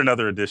 That's been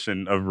another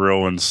edition of Real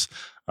Ones.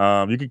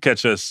 You can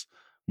catch us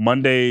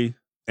Monday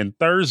and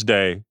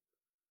Thursday,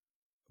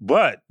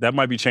 but that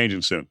might be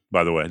changing soon.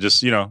 By the way,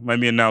 just might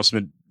be an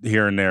announcement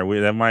here and there.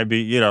 That might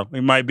be,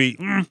 it might be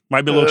a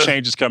little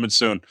changes coming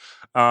soon.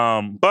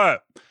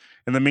 But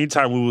in the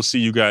meantime, we will see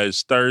you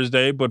guys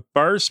Thursday. But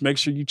first, make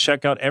sure you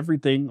check out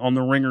everything on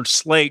the Ringer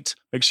slate.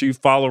 Make sure you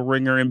follow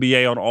Ringer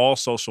NBA on all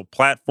social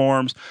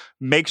platforms.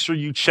 Make sure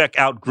you check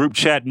out Group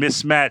Chat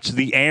Mismatch,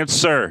 The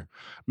Answer.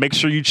 Make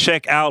sure you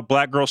check out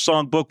Black Girl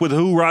Songbook with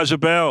who, Raja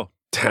Bell?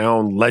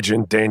 Town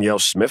legend Danielle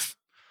Smith.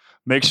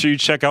 Make sure you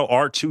check out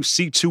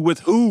R2C2 with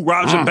who,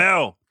 Raja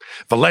Bell?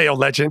 Vallejo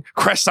legend,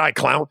 Crestside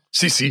Clown,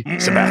 CC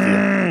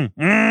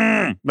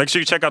Sabathia. Make sure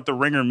you check out the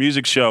Ringer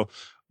Music Show,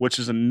 which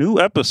is a new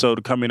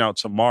episode coming out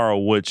tomorrow,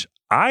 which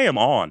I am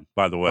on,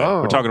 by the way.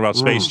 We're talking about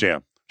Space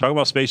Jam.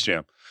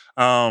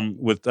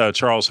 With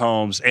Charles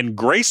Holmes and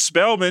Grace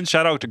Spellman.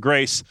 Shout out to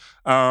Grace.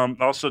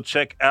 Also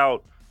check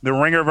out the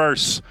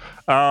Ringerverse,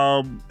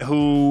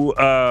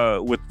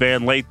 with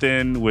Van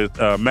Lathan, with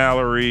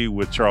Mallory,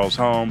 with Charles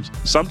Holmes.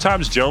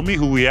 Sometimes Jomi,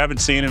 who we haven't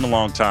seen in a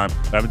long time.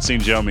 I haven't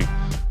seen Jomi.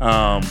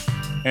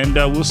 And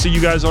we'll see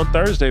you guys on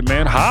Thursday,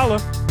 man. Holla.